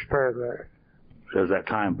 first paragraph. Says that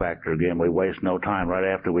time factor again. We waste no time. Right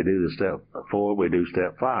after we do the step 4, we do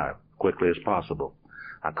step 5 quickly as possible.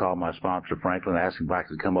 I called my sponsor Franklin, asked him if I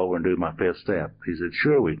could come over and do my 5th step. He said,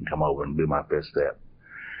 "Sure, we can come over and do my 5th step."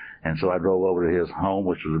 And so I drove over to his home,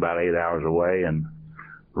 which was about 8 hours away, and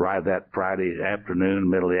arrived that Friday afternoon,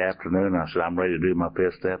 middle of the afternoon. I said, "I'm ready to do my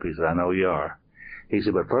 5th step." He said, "I know you are." He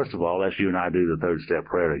said, "But first of all, let's you and I do the 3rd step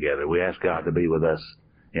prayer together. We ask God to be with us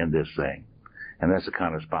in this thing." And that's the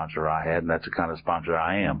kind of sponsor I had, and that's the kind of sponsor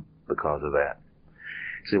I am because of that.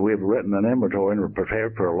 See, we've written an inventory and we're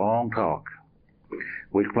prepared for a long talk.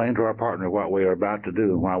 We explain to our partner what we are about to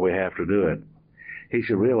do and why we have to do it. He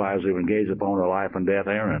should realize we've engaged upon a life and death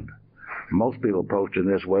errand. Most people approached in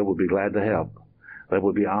this way would be glad to help. They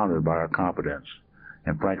would be honored by our confidence.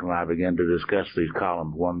 And Franklin and I began to discuss these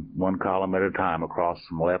columns, one column at a time, across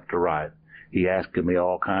from left to right. He asking me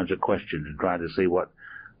all kinds of questions and trying to see what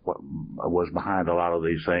was behind a lot of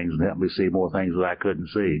these things and help me see more things that I couldn't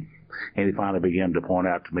see. And he finally began to point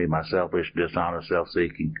out to me my selfish, dishonest,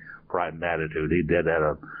 self-seeking, frightened attitude. He did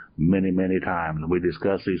that many, many times. We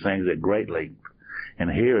discussed these things at great length. And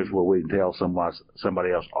here's where we can tell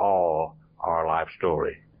somebody else all our life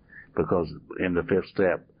story. Because in the 5th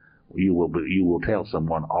step, you will tell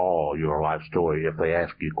someone all your life story if they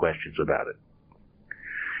ask you questions about it.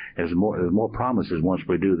 There's more promises once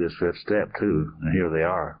we do this 5th step, too, and here they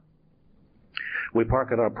are. We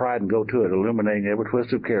park at our pride and go to it, illuminating every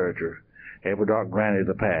twist of character, every dark granite of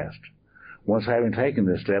the past. Once having taken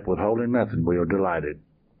this step, withholding nothing, we are delighted.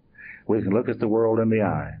 We can look at the world in the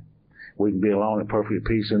eye. We can be alone in perfect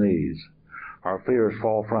peace and ease. Our fears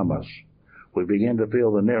fall from us. We begin to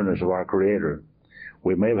feel the nearness of our Creator.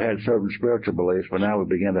 We may have had certain spiritual beliefs, but now we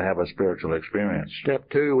begin to have a spiritual experience. Step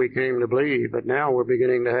 2, we came to believe, but now we're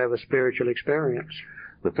beginning to have a spiritual experience.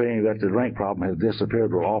 The feeling that the drink problem has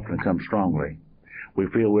disappeared will often come strongly. We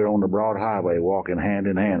feel we're on the broad highway walking hand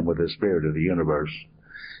in hand with the spirit of the universe.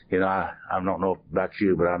 You know, I don't know about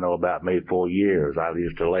you, but I know about me. For years, I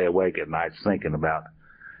used to lay awake at nights thinking about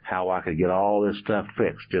how I could get all this stuff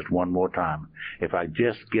fixed just one more time. If I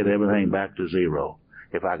just get everything back to zero.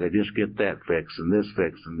 If I could just get that fixed and this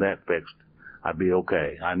fixed and that fixed, I'd be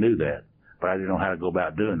okay. I knew that, but I didn't know how to go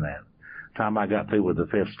about doing that. The time I got through with the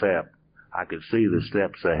 5th step, I could see the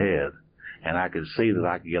steps ahead, and I could see that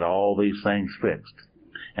I could get all these things fixed.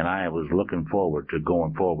 And I was looking forward to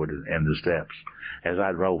going forward in the steps. As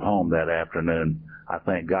I drove home that afternoon, I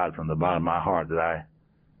thank God from the bottom of my heart that I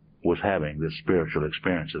was having this spiritual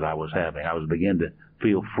experience that I was having. I was beginning to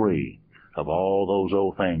feel free of all those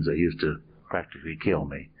old things that used to practically kill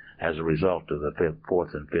me as a result of the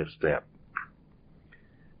 4th and 5th step.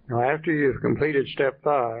 Now, after you've completed step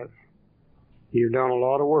 5, you've done a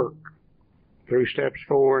lot of work through steps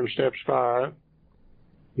 4 and steps 5.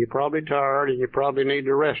 You're probably tired and you probably need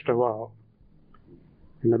to rest a while.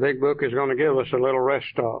 And the big book is going to give us a little rest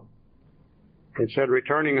stop. It said,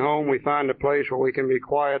 returning home, we find a place where we can be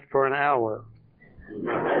quiet for an hour.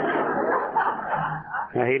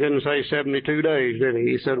 Now, he didn't say 72 days, did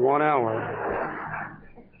he? He said 1 hour.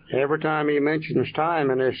 Every time he mentions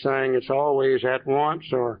time in this thing, it's always at once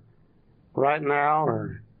or right now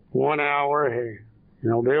or 1 hour. Hey,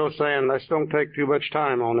 Bill's saying, let's don't take too much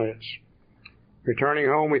time on this. Returning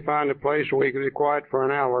home, we find a place where we can be quiet for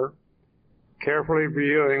an hour, carefully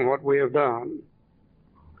reviewing what we have done.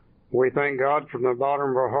 We thank God from the bottom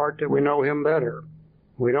of our heart that we know Him better.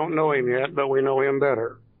 We don't know Him yet, but we know Him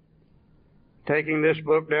better. Taking this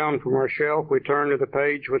book down from our shelf, we turn to the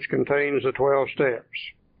page which contains the 12 steps.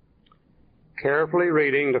 Carefully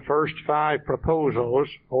reading the first 5 proposals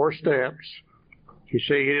or steps. You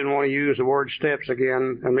see, he didn't want to use the word steps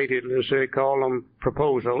again immediately, so he called them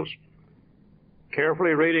proposals.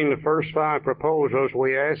 Carefully reading the first 5 proposals,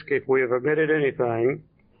 we ask if we have omitted anything,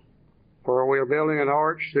 for we are building an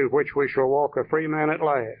arch through which we shall walk a free man at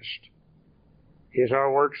last. Is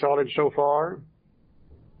our work solid so far?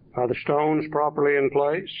 Are the stones properly in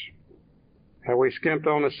place? Have we skimped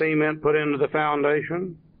on the cement put into the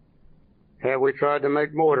foundation? Have we tried to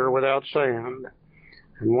make mortar without sand?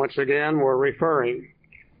 And once again, we're referring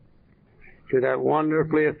to that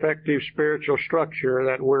wonderfully effective spiritual structure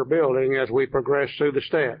that we're building as we progress through the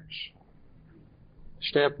steps.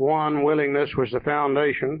 Step 1, willingness, was the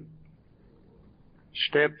foundation.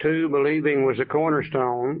 Step 2, believing, was the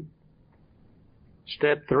cornerstone.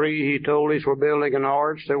 Step 3, he told us we're building an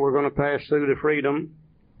arch that we're going to pass through to freedom.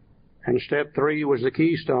 And step 3 was the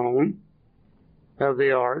keystone of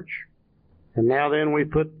the arch. And now then we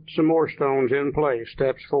put some more stones in place,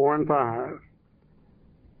 steps 4 and 5.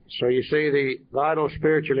 So you see, the vital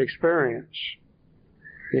spiritual experience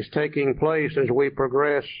is taking place as we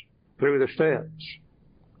progress through the steps.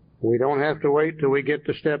 We don't have to wait till we get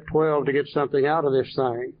to step 12 to get something out of this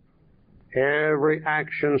thing. Every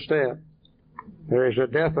action step, there is a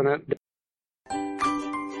definite.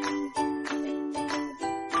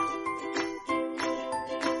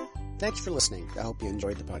 Thanks for listening. I hope you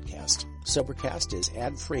enjoyed the podcast. Sobercast is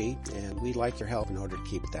ad-free, and we'd like your help in order to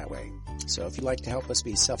keep it that way. So if you'd like to help us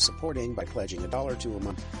be self-supporting by pledging $1 or $2 a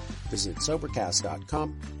month, visit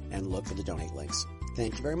Sobercast.com and look for the donate links.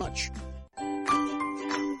 Thank you very much.